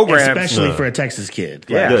ranked programs, especially for a Texas kid.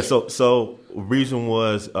 Yeah. So reason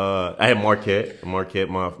was I had Marquette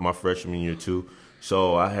my freshman year too.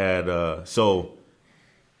 So I had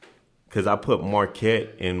because I put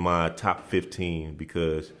Marquette in my top 15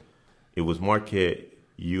 because it was Marquette,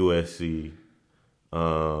 USC,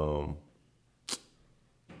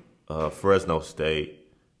 Fresno State.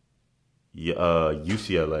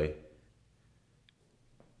 UCLA.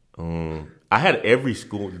 I had every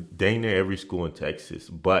school in Texas,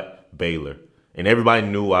 but Baylor, and everybody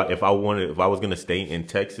knew if I was going to stay in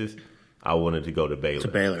Texas, I wanted to go to Baylor. To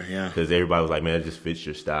Baylor, yeah, because everybody was like, "Man, it just fits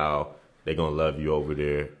your style. They're gonna love you over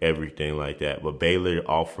there, everything like that." But Baylor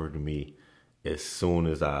offered me as soon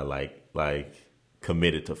as I like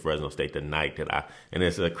committed to Fresno State the night that and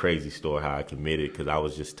it's a crazy story how I committed because I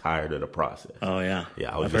was just tired of the process. Oh yeah,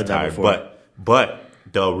 I was just tired. But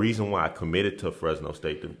the reason why I committed to Fresno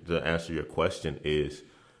State to answer your question is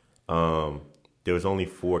there was only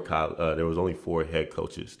 4 head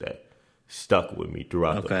coaches that stuck with me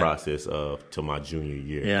throughout the process to my junior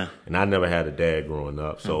year. Yeah, and I never had a dad growing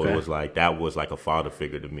up, so it was like that was like a father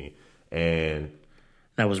figure to me. And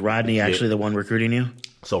now was Rodney actually the one recruiting you?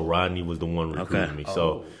 So Rodney was the one recruiting me.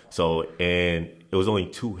 So and it was only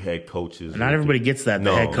 2 head coaches. Not everybody gets that.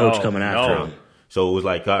 The head coach coming after him. So it was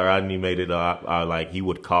like Rodney made it up. Like he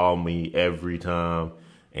would call me every time,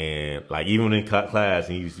 and like even in class,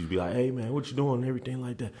 and he used to be like, "Hey man, what you doing?" and everything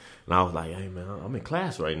like that. And I was like, "Hey man, I'm in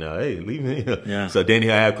class right now. Hey, leave me." Yeah. So then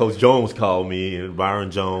I had Coach Jones call me, and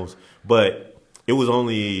Byron Jones, but it was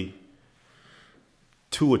only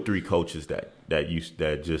 2 or 3 coaches that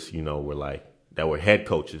just were like. That were head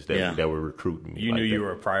coaches that were recruiting me. You knew you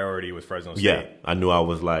were a priority with Fresno State. Yeah, I knew I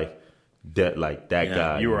was like that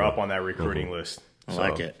guy. You were up on that recruiting list. I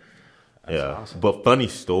like it. That's awesome. But funny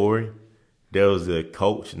story, there was a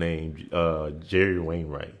coach named Jerry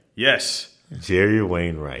Wainwright. Yes. Jerry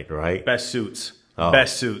Wainwright, right? Best suits.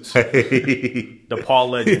 Best suits. The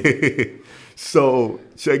Paul legend. So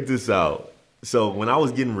check this out. So when I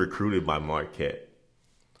was getting recruited by Marquette,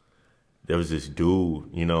 there was this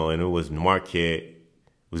dude, and it was Marquette. It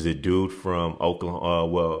was a dude from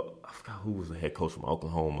Oklahoma. I forgot who was the head coach from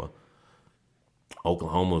Oklahoma.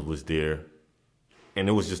 Oklahoma was there, and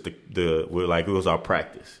it was just it was our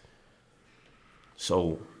practice.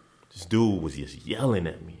 So this dude was just yelling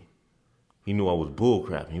at me. He knew I was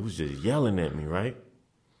bullcrapping. He was just yelling at me, right?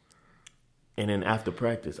 And then after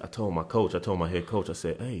practice, I told my head coach, I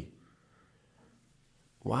said, "Hey,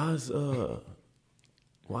 why is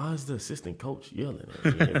the assistant coach yelling at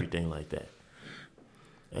me and everything like that?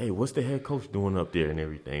 Hey, what's the head coach doing up there and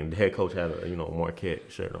everything?" The head coach had a Marquette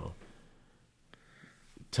shirt on.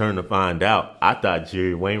 Turn to find out, I thought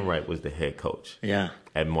Jerry Wainwright was the head coach. Yeah.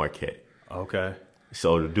 At Marquette. Okay.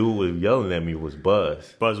 So the dude was yelling at me was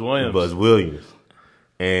Buzz. Buzz Williams. Buzz Williams.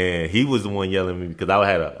 And he was the one yelling at me because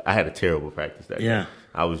I had a terrible practice that day.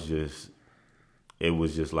 I was just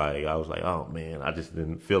oh man, I just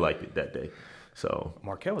didn't feel like it that day. So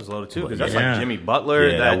Marquette was loaded too because that's like Jimmy Butler.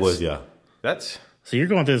 Yeah, That's so you're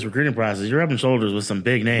going through this recruiting process. You're rubbing shoulders with some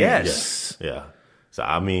big names. Yes. Yeah. So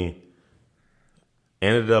I mean,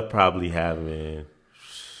 ended up probably having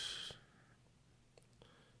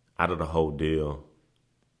out of the whole deal,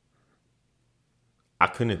 I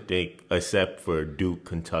couldn't think except for Duke,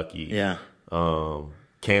 Kentucky. Yeah.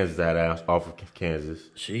 Kansas, I had offered Kansas.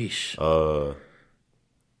 Sheesh.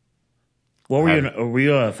 What were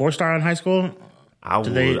you a 4-star in high school? I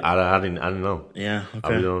didn't know. Yeah. Okay. I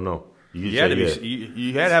really don't know. You had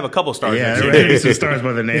to have a couple stars. Yeah, there had to be some stars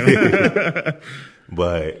by the name.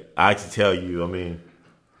 But I can tell you, I mean,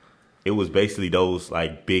 it was basically those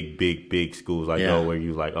like big schools where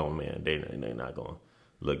you like, oh man, they're not going.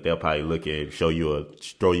 Look, they'll probably look at throw you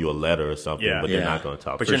a letter or something, but they're not going to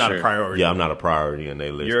talk. But you're not a priority. Yeah, I'm not a priority, and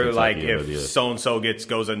they list. You're like if so and so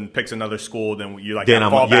goes and picks another school, then you're like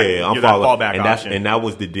I'm fallback option. And that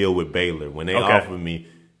was the deal with Baylor when they offered me,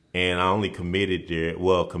 and I only committed there.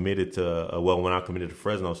 When I committed to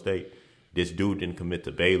Fresno State, this dude didn't commit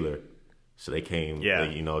to Baylor, so they came,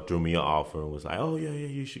 they, threw me an offer and was like, oh yeah,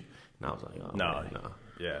 you should. And I was like, oh no,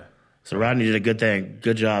 yeah. So Rodney did a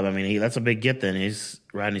good job. I mean, that's a big get. Then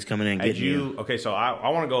Rodney's coming in. Getting you. Okay, so I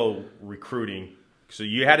want to go recruiting. So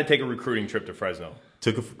you had to take a recruiting trip to Fresno.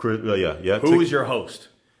 Yeah. Who was your host?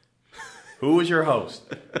 Who was your host?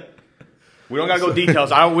 We don't got to go details.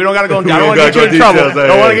 We don't got to go. I don't want to get you in trouble. I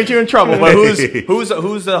don't want to get you in trouble. But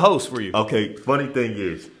who's the host for you? Okay. Funny thing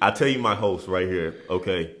is, I'll tell you my host right here.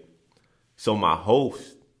 Okay. So my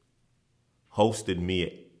host hosted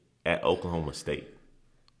me at Oklahoma State.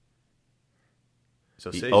 So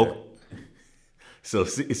Caesar. So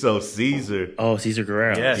Caesar. Oh, Caesar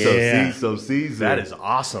Guerrero. Yes. So Caesar. That is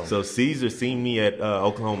awesome. So Caesar seen me at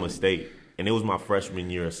Oklahoma State, and it was my freshman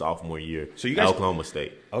year and sophomore year. So you guys at Oklahoma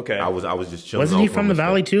State. Okay. I was just chilling. Wasn't he from the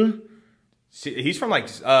Valley too? He's from like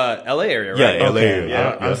L.A. area, right? Yeah, L.A. area.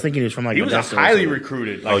 Yeah. I was thinking he was from like. He was a highly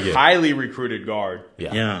recruited, highly recruited guard.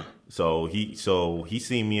 Yeah. So he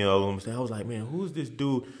seen me at Oklahoma State. I was like, man, who's this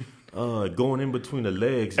dude? Going in between the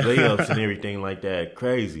legs, layups and everything like that.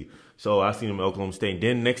 Crazy. So I seen him at Oklahoma State. And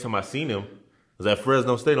then next time I seen him was at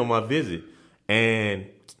Fresno State on my visit. And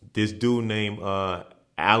this dude named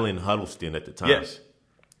Alan Huddleston at the time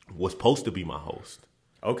was supposed to be my host.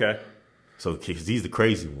 Okay. So cause he's the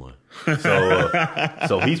crazy one.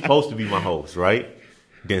 So he's supposed to be my host, right?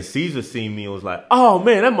 Then Caesar seen me and was like, oh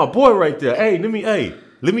man, that's my boy right there. Hey, let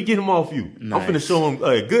me get him off you. Nice. I'm finna show him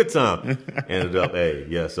a good time. Ended up,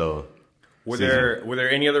 so. Were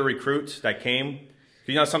there any other recruits that came?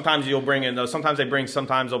 Sometimes you'll bring in, sometimes they'll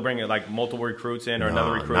bring in like multiple recruits in or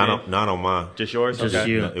another recruit not on mine. Just yours? Just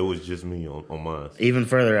okay. you. No, it was just me on mine. Even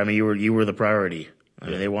further, I mean, you were the priority. I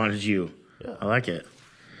mean, they wanted you. Yeah. I like it.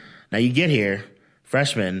 Now you get here,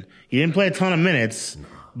 freshman. You didn't play a ton of minutes,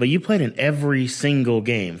 but you played in every single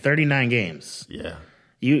game, 39 games. Yeah.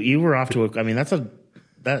 You were off to I mean,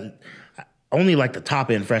 that only like the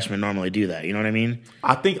top end freshmen normally do that. You know what I mean?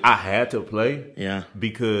 I think I had to play. Yeah.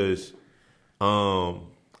 Because I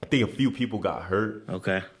think a few people got hurt.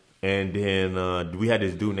 Okay. And then we had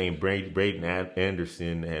this dude named Braden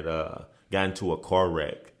Anderson that got into a car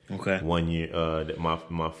wreck. Okay. 1 year,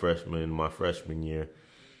 my freshman year,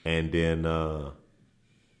 and then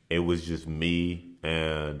it was just me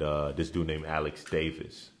and this dude named Alex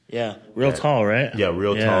Davis. Yeah, real tall, right? Yeah,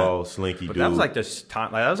 real tall, slinky but dude. that was like this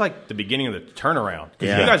time. Like, that was like the beginning of the turnaround.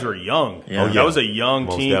 Yeah. You guys were young. Yeah. That was a young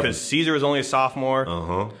Most team definitely. because Caesar was only a sophomore.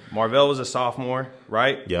 Marvell was a sophomore,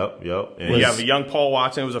 right? Yep. And you have a young Paul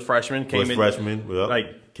Watson who was a freshman. Came in. Yep.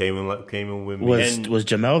 Like came in with me. Was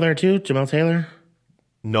Jamel there too? Jamel Taylor?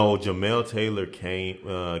 No, Jamel Taylor came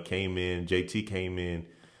in. JT came in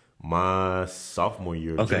my sophomore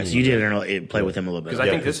year. Okay, so you didn't play with him a little bit. because I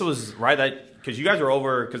think this was right that. Because you guys were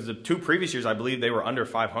over, because the 2 previous years, I believe they were under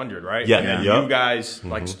 500, right? Yeah. And Yep. you guys,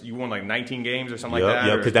 like, you won like 19 games or something like that?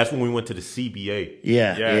 Yeah, or- because that's when we went to the CBA.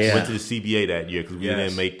 Yeah. Went to the CBA that year because we Yes.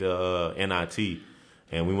 didn't make the NIT.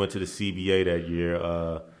 And we went to the CBA that year.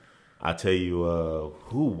 I tell you,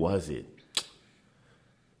 who was it?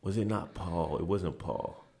 Was it not Paul? It wasn't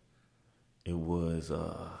Paul. It was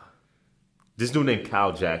this dude named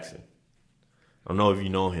Kyle Jackson. I don't know if you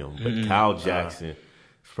know him, but Kyle Jackson.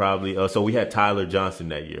 Probably. So we had Tyler Johnson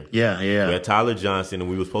that year. Yeah. We had Tyler Johnson, and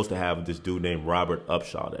we were supposed to have this dude named Robert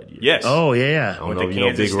Upshaw that year. Yes. Oh, yeah. I don't Went know to if you know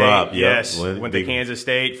Kansas Big State. Rob. Yes. Yep. Went to Kansas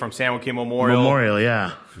State from San Joaquin Memorial. Memorial,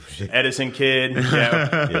 yeah. Edison kid.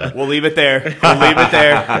 Yeah. We'll leave it there.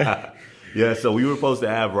 Yeah, so we were supposed to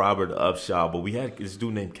have Robert Upshaw, but we had this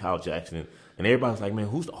dude named Kyle Jackson, and everybody's like, man,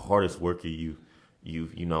 who's the hardest worker you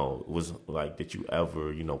know, was like that you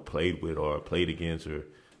ever, played with or played against or,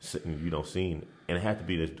 seen? And it had to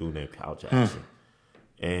be this dude named Kyle Jackson.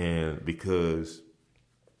 And because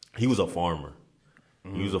he was a farmer.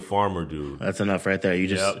 He was a farmer dude. That's enough right there. You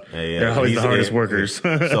just Yeah. they're always the hardest workers.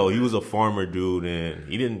 So he was a farmer dude,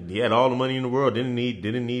 and he had all the money in the world. Didn't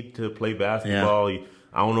need to play basketball. Yeah.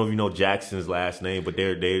 I don't know if you know Jackson's last name, but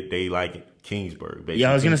they like Kingsburg. Basically.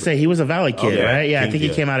 Yeah, I was gonna say he was a Valley kid, Okay. right? Yeah, I think he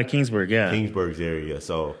Yeah. came out of Kingsburg. Yeah. Kingsburg's area.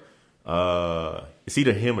 So it's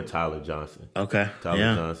either him or Tyler Johnson. Okay.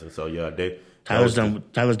 Tyler Johnson. So yeah, Tyler's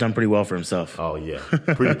done pretty well for himself. Oh yeah,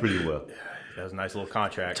 pretty well. That was a nice little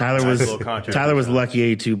contract. Tyler was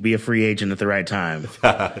lucky to be a free agent at the right time.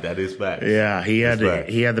 That is fact. Yeah, he had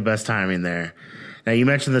That's the best timing there. Now you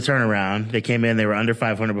mentioned the turnaround. They came in, they were under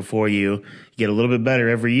 500 before you. You get a little bit better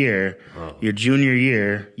every year. Your junior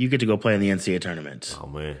year, you get to go play in the NCAA tournament. Oh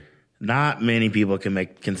man, not many people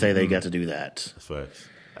can say they got to do that. That's right.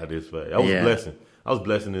 That is right. That was a blessing. That was a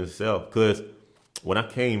blessing in itself because when I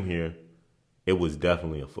came here, it was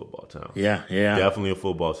definitely a football town. Yeah. Definitely a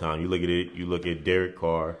football town. You look at it. You look at Derek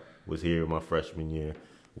Carr was here my freshman year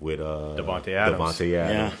with Devontae Adams.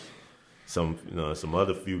 Yeah. Some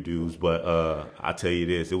other few dudes, but I tell you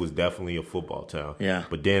this, it was definitely a football town. Yeah.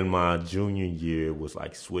 But then my junior year was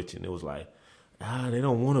like switching. It was like, they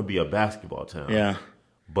don't want to be a basketball town. Yeah.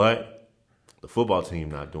 But the football team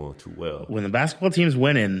not doing too well. When the basketball team's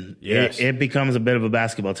winning, Yes. it becomes a bit of a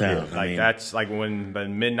basketball town. Yeah, that's like when the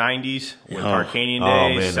mid '90s, when Oh. Tarkanian Oh,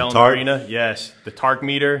 days, man, selling the Tark- arena. Yes, the Tark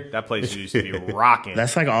meter. That place used to be rocking.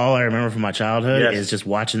 That's like all I remember from my childhood Yes. is just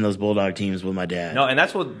watching those Bulldog teams with my dad. No, and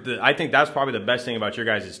that's what I think. That's probably the best thing about your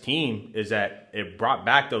guys' team is that it brought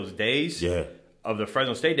back those days of the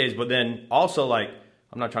Fresno State days. But then also, like,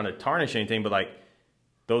 I'm not trying to tarnish anything, but like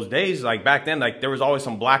those days, like back then, like there was always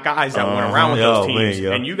some black eyes that went around with those teams,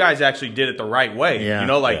 and you guys actually did it the right way. Yeah. You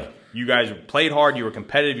know, like you guys played hard, you were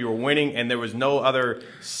competitive, you were winning, and there was no other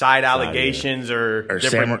side allegations or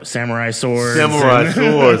different samurai swords. Samurai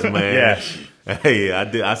swords, man. Yeah. Hey,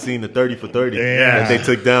 I seen the 30 for 30 Yeah. that they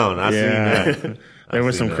took down. I seen that. There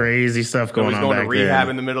was some crazy stuff going on going back to rehab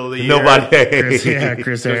then. in the middle of the year. Nobody.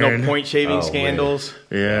 Chris There's Aaron. no point shaving Oh, scandals.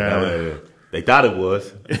 Yeah. They thought it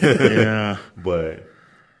was. Yeah. But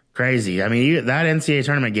Crazy. I mean, that NCAA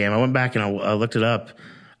tournament game, I went back and I looked it up.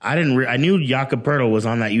 I knew Jakob Poeltl was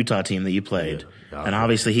on that Utah team that you played. Yeah, and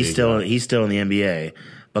obviously he's still in the NBA.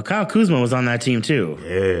 But Kyle Kuzma was on that team too.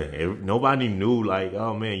 yeah, nobody knew, like,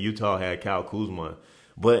 oh man, Utah had Kyle Kuzma.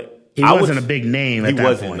 But He wasn't a big name at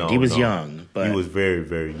that point. No, he was no. young. But he was very,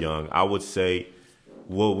 very young. I would say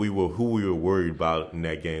who we were worried about in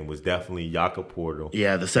that game was definitely Jakob Poeltl.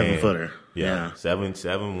 Yeah, the 7-footer. Yeah. 7'1",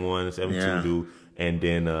 7'2" Yeah. dude. And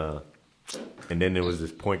then there was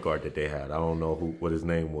this point guard that they had. I don't know what his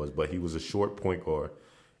name was, but he was a short point guard,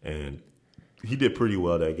 and he did pretty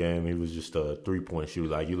well that game. He was just a 3-point shooter.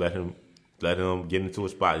 Like you let him let him get into a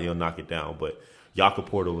spot and he'll knock it down. But Jakob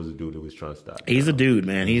Portal was a dude who was trying to stop. He's a dude,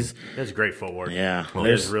 man. That's great footwork. Yeah.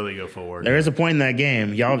 There's really good footwork. There is a point in that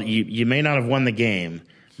game. You may not have won the game,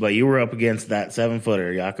 but you were up against that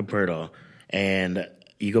 7-footer, Jakob Poeltl, and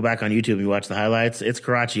you go back on YouTube and you watch the highlights, it's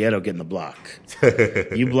Karachi Edo getting the block.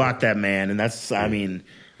 You blocked that man, and that's, I mean,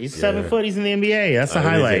 he's 7 foot, he's in the NBA. That's a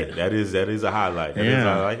highlight. That is a highlight.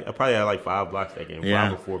 I probably had like 5 blocks that game,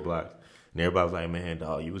 5 or 4 blocks. And everybody was like, man,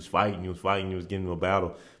 dog, you was fighting, you was getting into a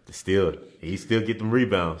battle. But still, he still get them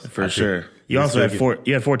rebounds. For sure. You also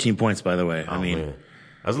had 14 points, by the way. Oh, man.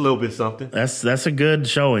 That's a little bit something. That's a good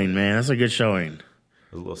showing, man. That's a good showing.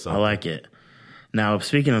 A little something. I like it. Now,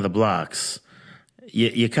 speaking of the blocks,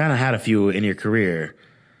 you kind of had a few in your career.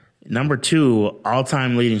 Number 2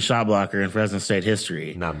 all-time leading shot blocker in Fresno State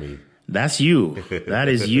history. Not me. That's you. That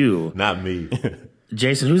is you. Not me.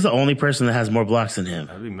 Jason, who's the only person that has more blocks than him?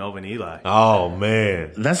 That'd be Melvin Eli. Oh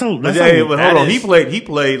man, but hold on. He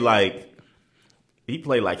played like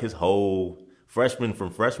his whole freshman.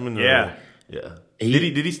 Yeah. Yeah.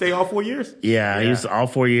 Did he stay all 4 years? Yeah, he was all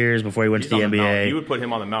 4 years before he went to the NBA. You would put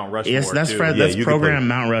him on the Mount Rushmore. Yes, that's program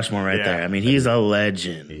Mount Rushmore right there. I mean, he's a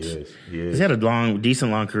legend. He is. He's had a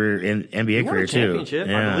decent long career in NBA career too.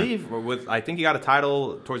 I believe. I think he got a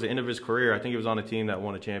title towards the end of his career. I think he was on a team that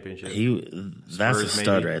won a championship. That's a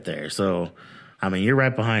stud right there. So, I mean, you're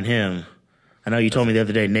right behind him. I know you told me the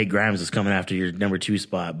other day Nate Grimes is coming after your number 2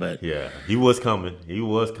 spot, but yeah, he was coming,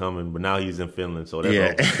 but now he's in Finland, so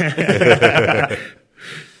that's over.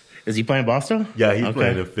 Is he playing Boston? Yeah, he's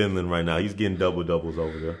playing in Finland right now. He's getting doubles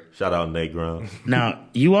over there. Shout out Nate Grimes. Now,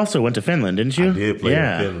 you also went to Finland, didn't you?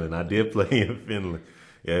 I did play in Finland.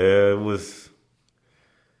 Yeah, it was.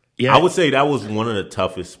 Yeah, I would say that was one of the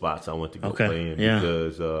toughest spots I went to go play in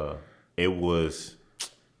because it was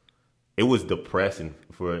depressing.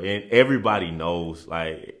 And everybody knows,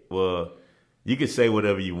 you can say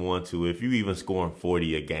whatever you want to. If you even scoring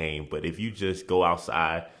 40 a game, but if you just go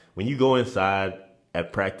outside, when you go inside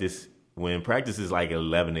at practice, when practice is like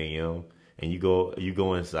 11 a.m. and you go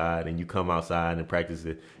inside and you come outside and practice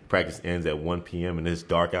ends at 1 p.m. and it's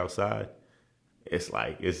dark outside, it's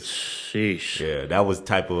sheesh. Yeah, that was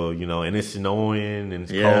type of, and it's snowing and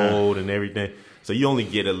it's cold and everything. So you only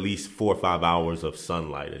get at least 4 or 5 hours of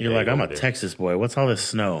sunlight. You're like, I'm a Texas boy. What's all this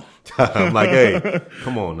snow? I'm like, hey,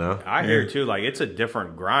 come on now. I hear too, it's a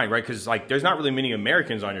different grind, right? Because there's not really many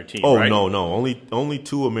Americans on your team. Oh right? no, only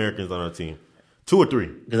 2 Americans on our team, 2 or 3.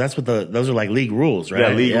 Because that's what those are like league rules,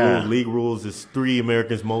 right? Yeah, league rules is 3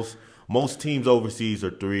 Americans. Most teams overseas are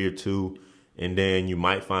 3 or 2. And then you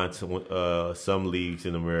might find some leagues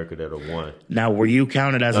in America that are 1. Now, were you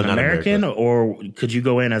counted as an American, or could you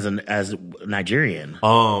go in as Nigerian?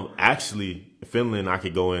 Actually, Finland, I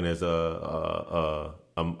could go in as well.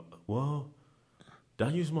 Did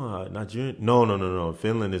I use my Nigerian? No.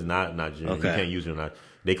 Finland is not Nigerian. Okay. You can't use it.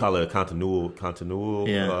 They call it a continual.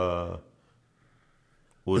 Yeah.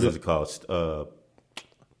 What is it called?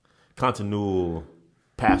 Continual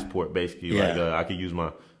passport, basically. Yeah.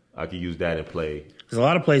 I could use that and play. Because a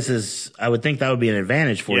lot of places, I would think that would be an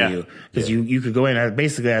advantage for you. Because you could go in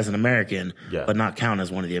basically as an American, but not count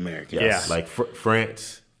as one of the Americans. Yeah. Like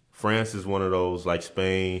France. France is one of those, like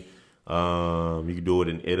Spain. You could do it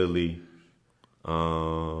in Italy.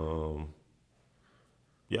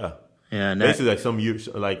 Yeah. Basically,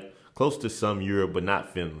 like close to some Europe, but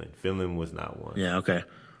not Finland. Finland was not one. Yeah, okay.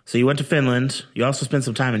 So you went to Finland. You also spent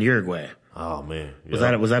some time in Uruguay. Oh man, was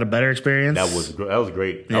that a better experience? That was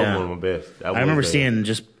great. That was one of my best. I remember seeing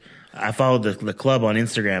I followed the club on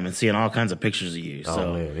Instagram and seeing all kinds of pictures of you.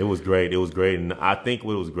 Oh man, it was great. and I think it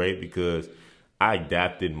was great because I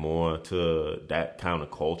adapted more to that kind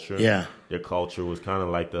of culture. Yeah, their culture was kind of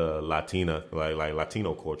like the Latino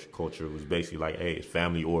culture. It was basically like, hey, it's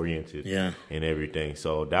family oriented. Yeah, and everything.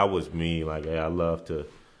 So that was me. Like, hey, I love the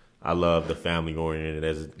family oriented.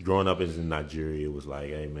 As growing up as in Nigeria, it was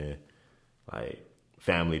like, hey man. Like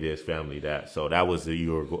family this, family that. So that was the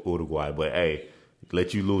Uruguay. But hey,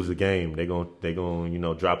 let you lose the game, they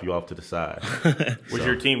gonna drop you off to the side. Was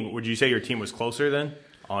your team? Would you say your team was closer then?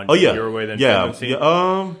 Uruguay than Finland's team?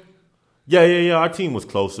 Yeah. Our team was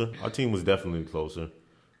closer. Our team was definitely closer.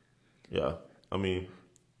 Yeah, I mean,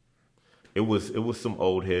 it was some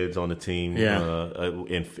old heads on the team. Yeah.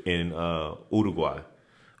 In Uruguay,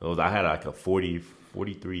 I had like a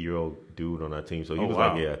 43-year-old dude on our team, so he was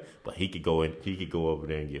like, but he could go over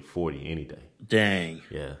there and get 40 any day. Dang.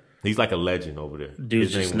 Yeah. He's like a legend over there.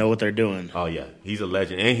 Dudes just know what they're doing. Oh yeah, he's a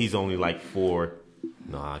legend, and he's only like 4.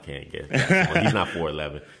 No, I can't get that. He's not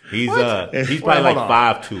 4'11". He's probably like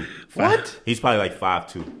 5'2". What? He's probably like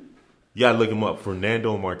 5'2". You gotta look him up,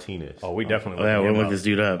 Fernando Martinez. Oh, we definitely. We'll look this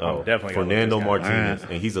dude up. Oh, definitely. Fernando Martinez,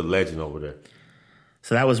 and he's a legend over there.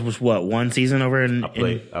 So that was what, one season over in?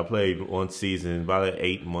 I played one season, about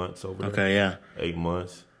 8 months over there. Okay, yeah, 8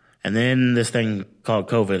 months. And then this thing called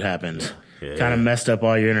COVID happened. Yeah. Kind of messed up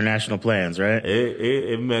all your international plans, right?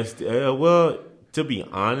 It messed. Well, to be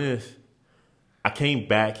honest, I came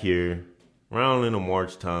back here around in the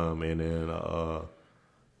March time, and then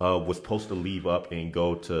was supposed to leave up and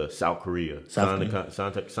go to South Korea. Signed the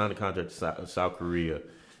contract to South Korea,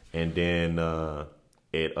 and then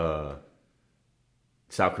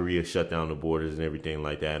South Korea shut down the borders and everything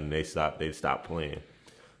like that, and they stopped playing.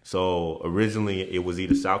 So originally it was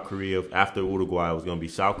either South Korea, after Uruguay it was going to be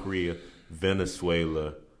South Korea,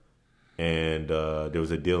 Venezuela, and there was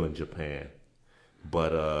a deal in Japan.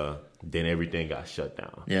 But then everything got shut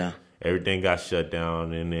down. Yeah. Everything got shut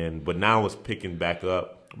down, but now it's picking back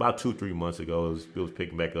up. About 2-3 months ago, it was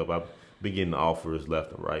picking back up. I've been getting offers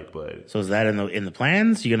left and right, but so is that in the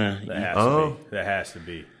plans? You gonna? That has to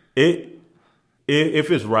be. If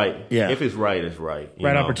it's right, yeah. If it's right, it's right.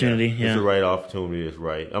 Right opportunity, yeah. If it's the right opportunity, it's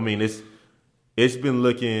right. I mean, it's been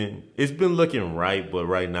looking right, but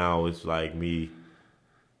right now it's like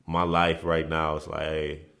my life right now is like,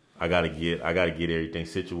 hey, I gotta get everything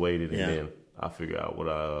situated, and then I'll figure out what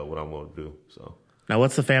I'm gonna do. So. Now,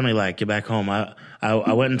 what's the family like? Get back home. I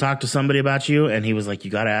went and talked to somebody about you, and he was like,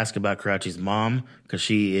 "You got to ask about Karachi's mom because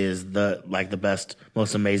she is the best,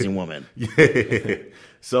 most amazing woman." Yeah.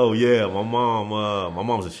 So yeah, my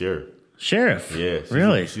mom's a sheriff. Sheriff. Yeah.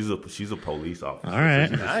 Really? She's a police officer. All right.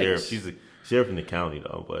 So she's a sheriff. She's a sheriff in the county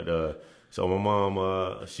though. But so my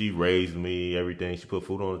mom, she raised me, everything. She put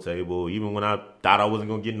food on the table. Even when I thought I wasn't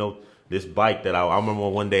gonna get this bike that I remember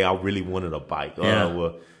one day I really wanted a bike. Yeah.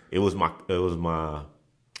 Well, It was my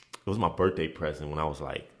birthday present when I was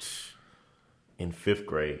like in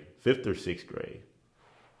 5th or 6th grade.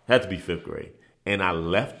 Had to be 5th grade. And I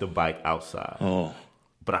left the bike outside. Oh.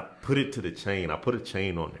 But I put it to the chain. I put a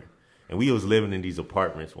chain on there. And we was living in these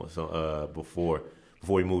apartments before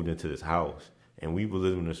we moved into this house. And we were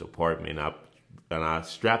living in this apartment, and I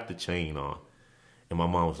strapped the chain on. And my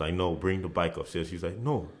mom was like, "No, bring the bike upstairs." She was like,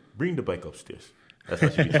 "No, bring the bike upstairs." That's how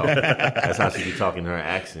she be talking. That's how she be talking in her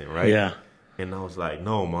accent, right? Yeah. And I was like,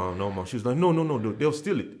 no, mom. She was like, no, they'll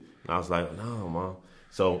steal it. And I was like, no, mom.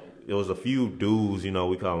 So it was a few dudes,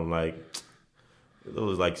 we call them like, it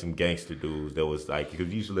was like some gangster dudes that was like, because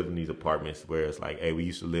we used to live in these apartments where it's like, hey,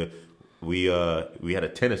 we had a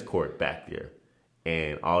tennis court back there.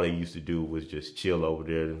 And all they used to do was just chill over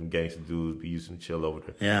there. And gangster dudes used to chill over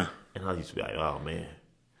there. Yeah. And I used to be like, oh, man.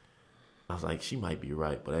 I was like, she might be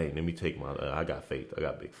right, but hey, let me take I got faith. I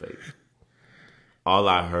got big faith. All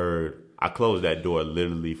I heard, I closed that door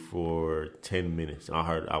literally for 10 minutes.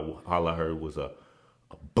 All I heard was a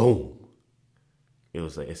boom.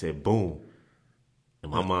 It said boom.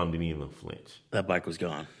 And my mom didn't even flinch. That bike was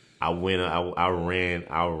gone. I ran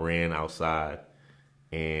outside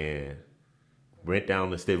and went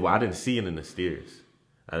down the stairs. Well, I didn't see it in the stairs.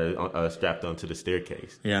 I strapped onto the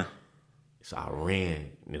staircase. Yeah. So I ran,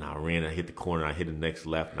 I hit the corner, I hit the next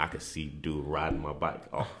left, and I could see dude riding my bike.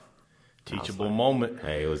 Oh, teachable moment.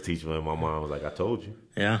 Hey, it was teachable. And my mom was like, "I told you."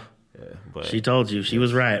 Yeah. Yeah, but she told you. She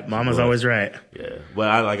was right. Mama's always right. Yeah, but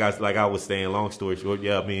I was saying. Long story short,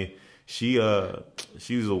 yeah, I mean, she was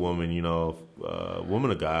a woman, woman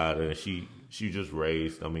of God, and she just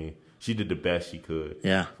raised. I mean, she did the best she could.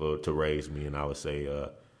 Yeah. To raise me, and I would say.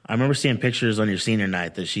 I remember seeing pictures on your senior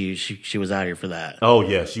night that she was out here for that. Oh,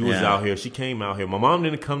 yeah. She was out here. She came out here. My mom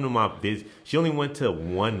didn't come to my visit. She only went to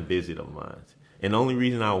one visit of mine. And the only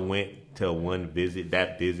reason I went to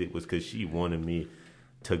that visit was because she wanted me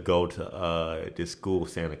to go to this school,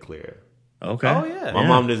 Santa Clara. Okay. Oh, yeah. My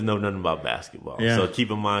mom doesn't know nothing about basketball. Yeah. So keep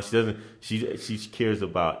in mind, she cares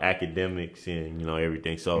about academics and,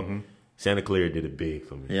 everything. So Santa Clara did it big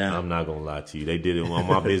for me. Yeah. I'm not going to lie to you. They did it on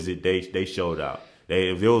my visit. They showed out.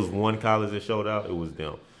 If there was one college that showed out, it was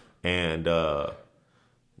them. And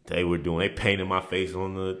they painted my face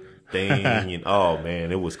on the thing. And oh,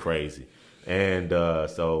 man, it was crazy. And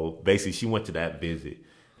so basically she went to that visit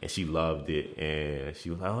and she loved it. And she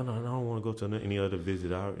was like, oh, no, I don't want to go to any other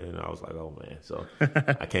visit. And I was like, oh, man. So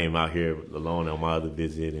I came out here alone on my other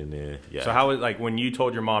visit. And then, yeah. So how was, like, when you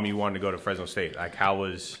told your mom you wanted to go to Fresno State, like, how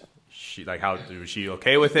was she, like, was she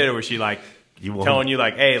okay with it? Or was she like, telling you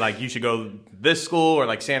like, hey, like you should go this school or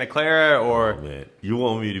like Santa Clara or? Oh, man, you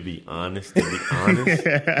want me to be honest?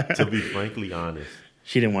 To be frankly honest,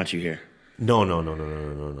 she didn't want you here. No.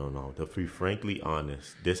 To be frankly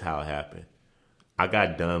honest, this how it happened. I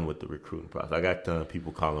got done with the recruiting process. I got done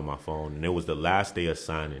people calling my phone, and it was the last day of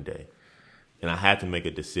signing day. and I had to make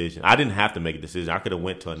a decision. I didn't have to make a decision. I could have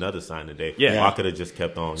went to another signing day. Yeah. Or I could have just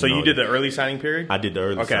kept on. So you did the early signing period? I did the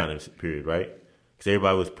early signing period, right? Because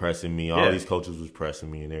everybody was pressing me. All these coaches was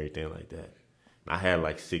pressing me and everything like that. I had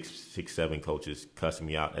like six, 7 coaches cussing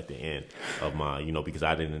me out at the end of my, because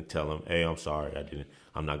I didn't tell them, hey, I'm sorry,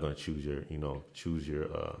 I'm not going to choose your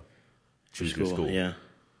school. Yeah.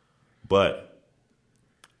 But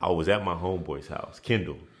I was at my homeboy's house,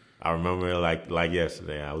 Kendall. I remember like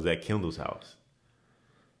yesterday, I was at Kendall's house.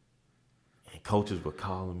 And coaches were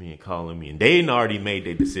calling me. And they hadn't already made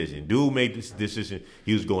their decision. Dude made this decision.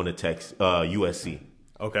 He was going to USC.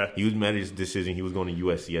 Okay. He made his decision. He was going to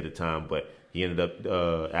USC at the time, but he ended up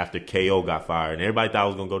after KO got fired. And everybody thought I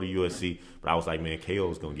was going to go to USC. But I was like, man, KO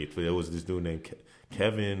was going to get – there was this dude named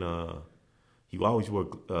Kevin he always wore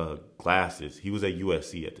glasses. He was at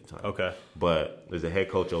USC at the time. Okay. But there's a head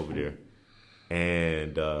coach over there.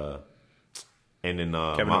 And then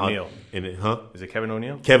Kevin O'Neal. And then, Is it Kevin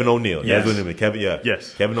O'Neal? Kevin O'Neal. Yes. That's what it is. Kevin, yeah.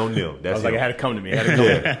 Yes. Kevin O'Neal. That's I was like, him. it had to come to me.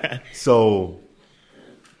 Yeah. So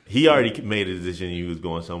he already made a decision he was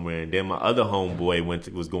going somewhere. And then my other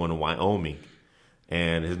homeboy was going to Wyoming.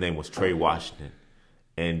 And his name was Trey Washington.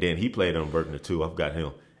 And then he played on Burton too. I forgot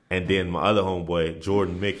him. And then my other homeboy,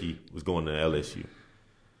 Jordan Mickey, was going to LSU.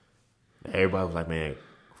 Everybody was like, man,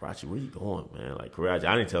 Karachi, where you going, man? Like, Karachi,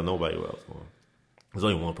 I didn't tell nobody where I was going. There's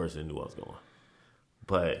only one person who knew I was going.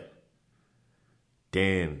 But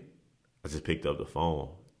then I just picked up the phone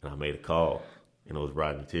and I made a call, and it was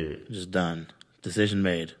Rodney Terry. Just done. Decision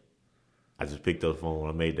made. I just picked up the phone.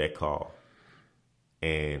 I made that call.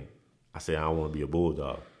 And I said, I want to be a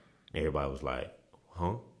Bulldog. Everybody was like,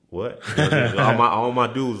 huh? What? all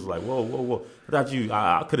my dudes was like, whoa. I thought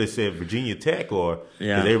I could have said Virginia Tech because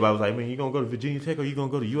everybody was like, man, you going to go to Virginia Tech or you going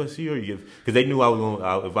to go to USC? Because they knew I was going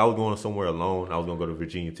if I was going somewhere alone, I was going to go to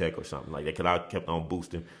Virginia Tech or something like that because I kept on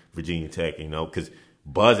boosting Virginia Tech, because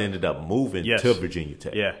Buzz ended up moving to Virginia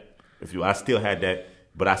Tech. Yeah. I still had that,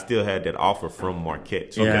 but I still had that offer from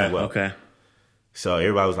Marquette. So okay. So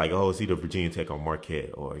everybody was like, oh, it's either Virginia Tech or Marquette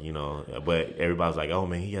or, but everybody was like, oh,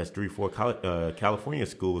 man, he has 3-4 California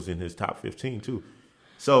schools in his top 15 too.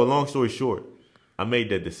 So long story short, I made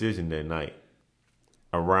that decision that night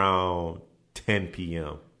around 10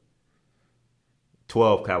 p.m.,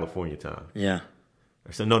 12 California time. Yeah.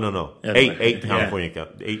 So no. 8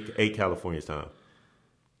 California time.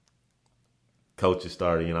 Coaches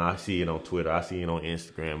started, I see it on Twitter, I see it on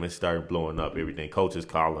Instagram. It started blowing up, everything. Coaches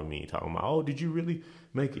calling me, talking about, oh, did you really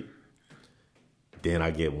make it? Then I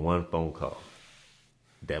get one phone call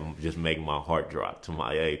that just make my heart drop to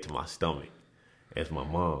my stomach. It's my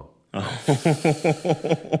mom.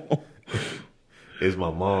 It's my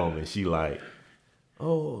mom, and she like,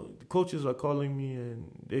 oh, the coaches are calling me, and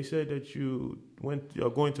they said that you're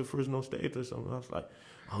going to Fresno State or something. I was like,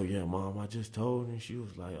 oh, yeah, Mom, I just told her. And she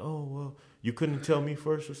was like, oh, well, you couldn't tell me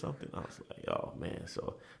first or something? I was like, oh, man.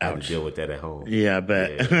 So I had to deal with that at home. Yeah, I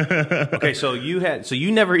bet. Yeah. Okay, so you had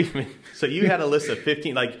a list of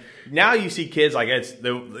 15. Like, now you see kids, like, it's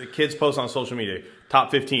the kids post on social media,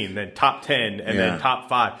 top 15, then top 10, and then top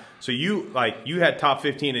 5. So you had top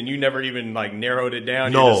 15 and you never even, like, narrowed it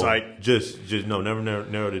down? No, just never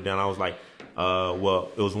narrowed it down. I was like, well,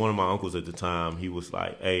 it was one of my uncles at the time. He was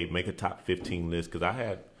like, hey, make a top 15 list. Because I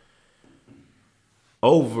had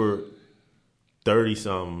over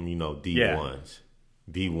 30-something, D1s.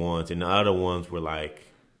 And the other ones were like,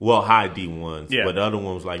 well, high D1s. Yeah. But the other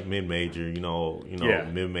ones like mid-major,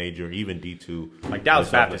 mid-major, even D2. Like Dallas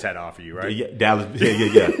Baptist had to offer you, right? Yeah, Dallas,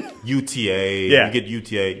 UTA. Yeah. You get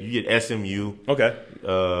UTA. You get SMU. Okay.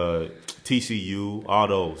 TCU, all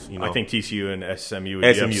those. I think TCU and SMU would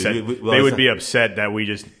be upset. They would be upset that we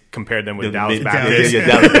just compared them with Dallas Baptist. Yeah,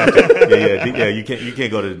 Dallas Baptist. Yeah. You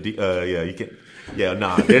can't go to the. You can't. Yeah,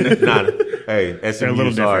 nah. They're not. Hey, SMU. They're a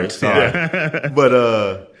little different. Sorry. But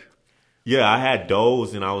I had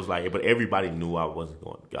those, and I was like, but everybody knew I wasn't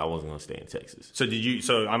going to stay in Texas. So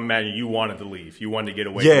So I'm imagining you wanted to leave. You wanted to get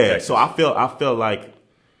away from Texas. So I felt like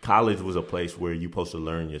college was a place where you're supposed to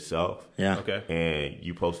learn yourself. Yeah. Okay. And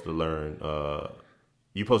you're supposed to learn.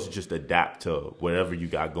 You're supposed to just adapt to whatever you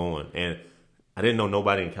got going. And I didn't know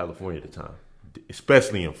nobody in California at the time,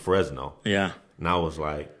 especially in Fresno. Yeah. And I was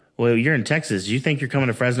like, well, you're in Texas. You think you're coming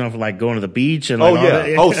to Fresno for like going to the beach and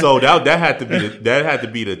like all that? So that had to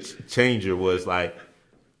be the changer. Was like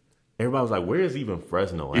everybody was like, where is even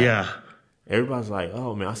Fresno at? Yeah. Everybody's like,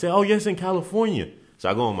 oh man. I said, oh yes, in California. So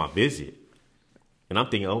I go on my visit, and I'm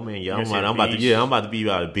thinking, oh man, I'm about to be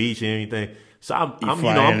by the beach and everything. So I'm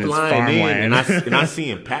flying in, and I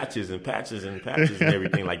seeing patches and patches and patches and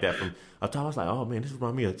everything like that from up top. I was like, oh man, this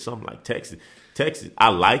reminds me of something like Texas. I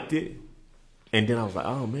liked it. And then I was like,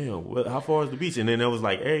 oh, man, how far is the beach? And then it was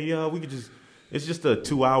like, hey, yeah, we could just – it's just a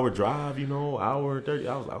 2-hour drive, hour and 30.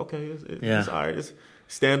 I was like, okay, it's all right. It's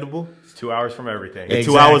standable. It's 2 hours from everything. Exactly.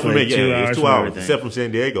 2 hours from it. Yeah, it's 2 hours, except from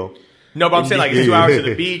San Diego. No, but I'm saying like it's 2 hours to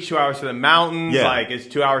the beach, 2 hours to the mountains. Yeah. Like it's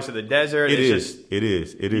 2 hours to the desert. It is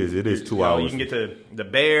 2 hours. You can get to the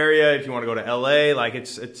Bay Area if you want to go to LA. Like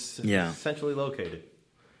it's essentially located.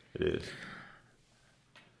 It is.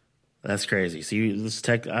 That's crazy. So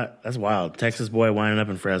that's wild. Texas boy winding up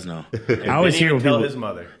in Fresno. I always hear when people his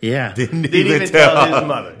mother. Yeah, didn't even tell his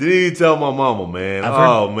mother. Didn't even tell my mama, man.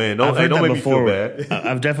 Man, don't make me feel bad.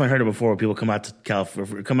 I've definitely heard it before. Where people come out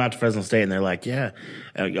to come out to Fresno State, and they're like, "Yeah,"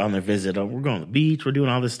 on their visit, we're going to the beach, we're doing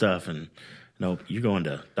all this stuff, and nope, you're going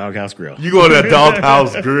to Doghouse Grill. You going to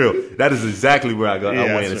Doghouse Grill? That is exactly where I go.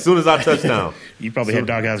 I went as soon as I touched down. You probably hit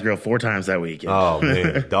Doghouse Grill 4 times that week. Oh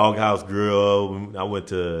man, Doghouse Grill. I went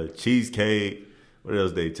to Cheesecake. What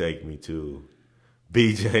else they take me to?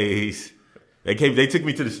 BJ's. They took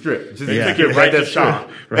me to the strip. They took you right to Shaw.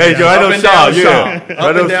 Hey, Joe, I know Shaw. Yeah,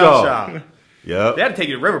 up and down Shaw. Yep. They had to take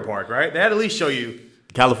you to River Park, right? They had to at least show you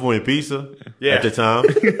California pizza at the time.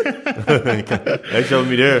 They showed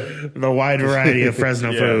me there. The wide variety of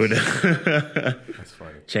Fresno food. That's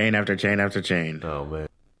funny. Chain after chain after chain. Oh, man.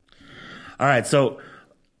 All right, so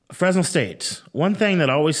Fresno State. One thing that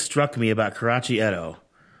always struck me about Karachi Edo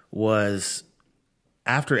was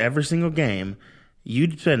after every single game,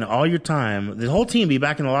 you'd spend all your time, the whole team be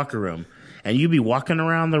back in the locker room, and you'd be walking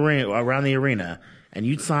around the arena, and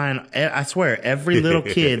you'd sign, I swear, every little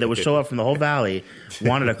kid that would show up from the whole valley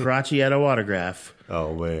wanted a Karachi Edo autograph.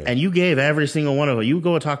 Oh, man. And you gave every single one of them. You would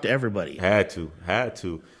go and talk to everybody. Had to.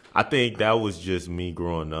 I think that was just me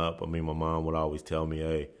growing up. I mean, my mom would always tell me,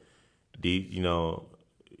 hey,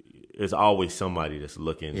 there's always somebody that's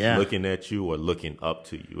looking at you or looking up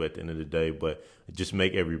to you at the end of the day. But just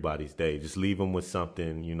make everybody's day. Just leave them with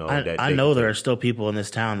something, I know there are still people in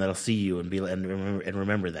this town that'll see you and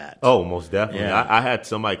remember that. Oh, most definitely. Yeah. I had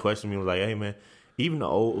somebody question me, was like, hey, man, even the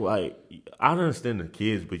old, like, I understand the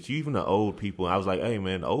kids, but even the old people, I was like, hey,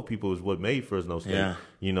 man, the old people is what made Fresno State.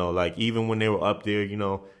 Yeah. Like, even when they were up there,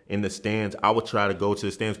 in the stands, I would try to go to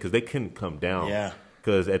the stands because they couldn't come down. Yeah.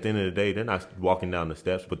 Because at the end of the day, they're not walking down the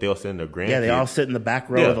steps, but they'll send their grandkids. Yeah, they all sit in the back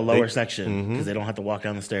row of the lower section because they don't have to walk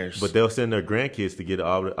down the stairs. But they'll send their grandkids to get an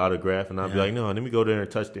autograph, and I'll be like, no, let me go there and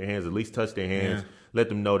touch their hands, at least touch their hands, let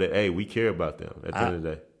them know that, hey, we care about them at the end of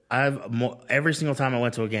the day. Every single time I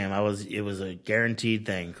went to a game, it was a guaranteed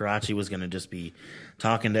thing. Karachi was going to just be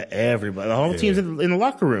talking to everybody. The whole team's in the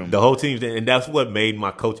locker room. The whole team's in, and that's what made my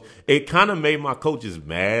coach. It kind of made my coaches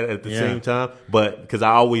mad at the same time, but because I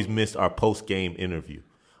always missed our post game interview.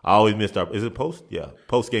 I always missed our. Is it post? Yeah,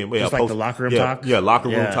 post game. Just like the locker room talk. Yeah, locker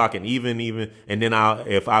room talk, and even, and then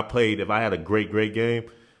if I had a great game.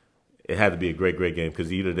 It had to be a great game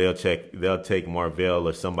because either they'll take Marvell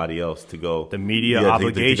or somebody else to go. The media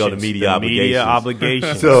obligations. To go to media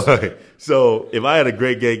obligations. So if I had a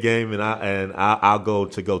great game and I'll go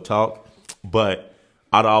talk, but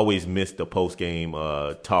I'd always miss the post game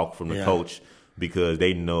talk from the coach because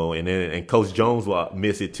they know, and Coach Jones will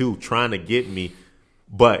miss it too, trying to get me,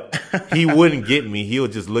 but he wouldn't get me. He'll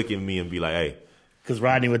just look at me and be like, "Hey." Because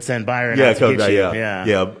Rodney would send Byron out to get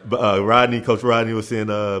you. Coach Rodney would send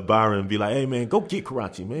Byron and be like, hey, man, go get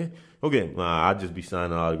Karachi, man. Go get him. I'd just be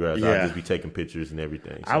signing autographs. I'd just be taking pictures and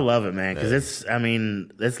everything. So, I love it, man, because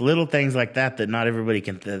it's little things like that not everybody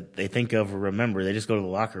they think of or remember. They just go to the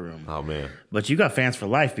locker room. Oh, man. But you got fans for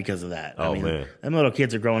life because of that. Man. Them little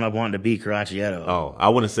kids are growing up wanting to be Karachi Edo. Oh, I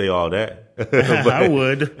wouldn't say all that. But, I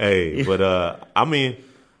would. Hey, but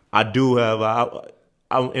I do have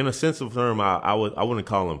in a sense of term, I wouldn't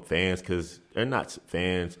call them fans because they're not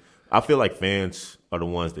fans. I feel like fans are the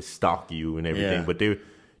ones that stalk you and everything, but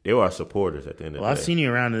they are supporters at the end of the day. Well, I've seen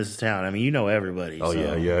you around in this town. I mean, you know everybody. Oh,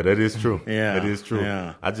 yeah, that is true. Yeah. That is true.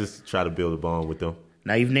 Yeah. I just try to build a bond with them.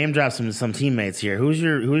 Now, you've name dropped some teammates here. Who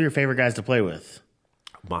are your favorite guys to play with?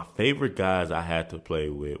 My favorite guys I had to play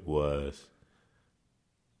with was,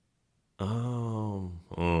 I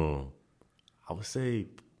would say,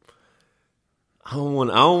 I don't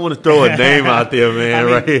want to throw a name out there, man.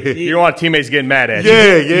 Right? You don't want teammates getting mad at you.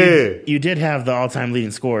 Yeah. You did have the all-time leading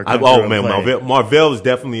scorer. Marvell is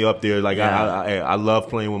definitely up there. Like Yeah. I love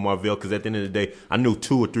playing with Marvell because at the end of the day, I knew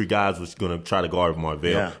 2 or 3 guys was going to try to guard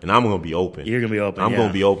Marvell, and I'm going to be open. You're going to be open. I'm going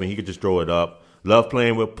to be open. He could just throw it up. Love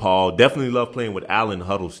playing with Paul. Definitely love playing with Allen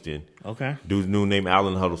Huddleston. Okay. Dude's new name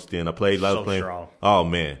Allen Huddleston. I played love playing. Strong. Oh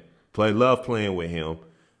man, love playing with him.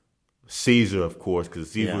 Caesar, of course,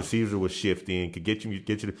 because Caesar was shifting, could get you.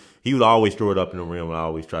 He would always throw it up in the rim, and I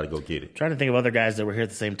always try to go get it. Trying to think of other guys that were here at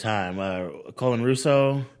the same time. Cullen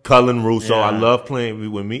Russo. Yeah. I love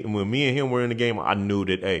playing when me and him were in the game. I knew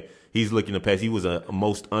that he's looking to pass. He was a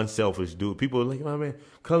most unselfish dude. People were like, "Oh man,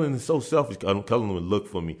 Cullen is so selfish." Cullen would look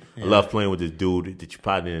for me. Yeah. I love playing with this dude that you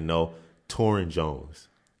probably didn't know, Torrin Jones.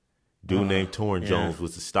 Dude named Torrin Jones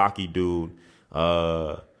was a stocky dude.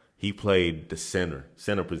 He played the center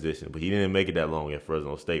position, but he didn't make it that long at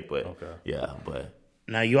Fresno State. But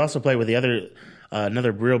now you also played with the other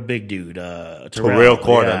another real big dude, Terrell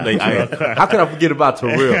Carter. Yeah. How could I forget about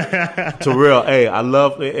Terrell? Terrell, I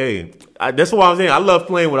love. That's what I'm saying. I love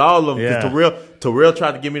playing with all of them. Yeah. Terrell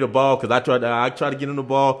tried to give me the ball because I tried to get him the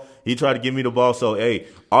ball. He tried to give me the ball. So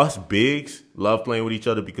us bigs love playing with each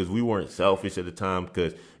other because we weren't selfish at the time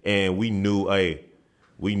and we knew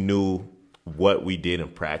what we did in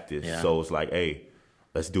practice. Yeah. So it's like,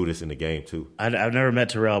 let's do this in the game too. I've never met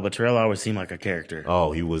Terrell, but Terrell always seemed like a character.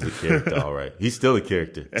 Oh, he was a character, all right. He's still a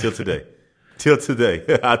character till today.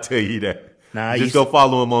 I'll tell you that. Just go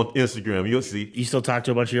follow him on Instagram. You'll see. You still talk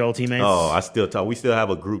to a bunch of your old teammates? Oh, I still talk. We still have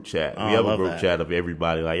a group chat. We have a group chat of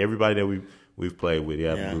everybody. Like everybody that we've played with, we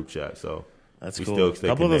have a group chat. So that's cool. A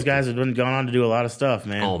couple of those guys have gone on to do a lot of stuff,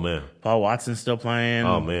 man. Oh, man. Paul Watson's still playing.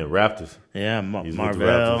 Oh, man. Raptors. Yeah,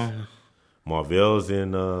 Marvell. Marvell's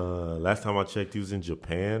in, last time I checked, he was in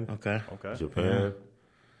Japan. Okay. Japan. Yeah.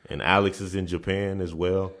 And Alex is in Japan as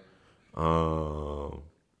well. Who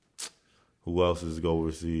else is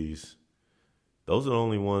overseas? Those are the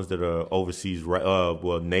only ones that are overseas. Right?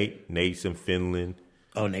 Well, Nate's in Finland.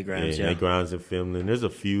 Oh, Nate Grimes, Nate Grimes in Finland. There's a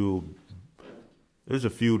few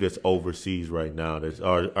that's overseas right now.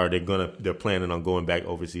 They're planning on going back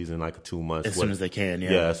overseas in like 2 months. As soon as they can,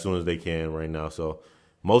 yeah. Yeah, as soon as they can right now. So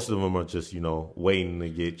most of them are just, waiting to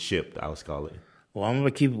get shipped, I would call it. Well,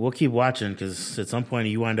 we'll keep watching because at some point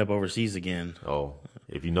you wind up overseas again. Oh,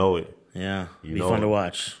 if you know it. Yeah, it'd be fun to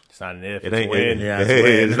watch. It's not an if, it's a win.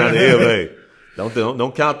 It's not an if, hey.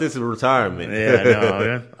 Don't count this as retirement. Yeah,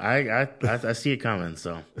 no, I see it coming.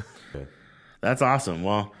 So that's awesome.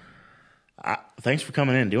 Well, thanks for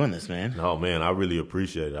coming in and doing this, man. Oh man, I really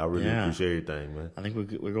appreciate it. I really appreciate everything, man. I think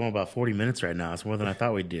we're going about 40 minutes right now. It's more than I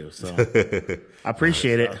thought we'd do. So I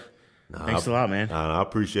appreciate it. Thanks a lot, man. I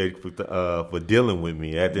appreciate it for dealing with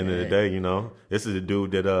me. At the end of the day, this is a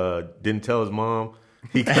dude that didn't tell his mom.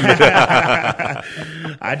 I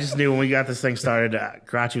just knew when we got this thing started,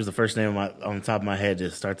 Karachi was the first name on the top of my head to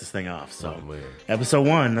start this thing off. So, episode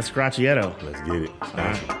 1, that's Karachi Edo. Let's get it. All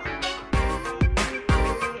right.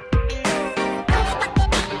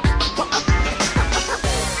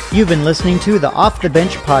 You've been listening to the Off the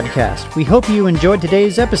Bench podcast. We hope you enjoyed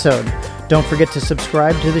today's episode. Don't forget to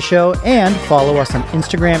subscribe to the show and follow us on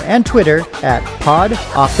Instagram and Twitter at Pod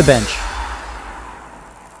Off the Bench.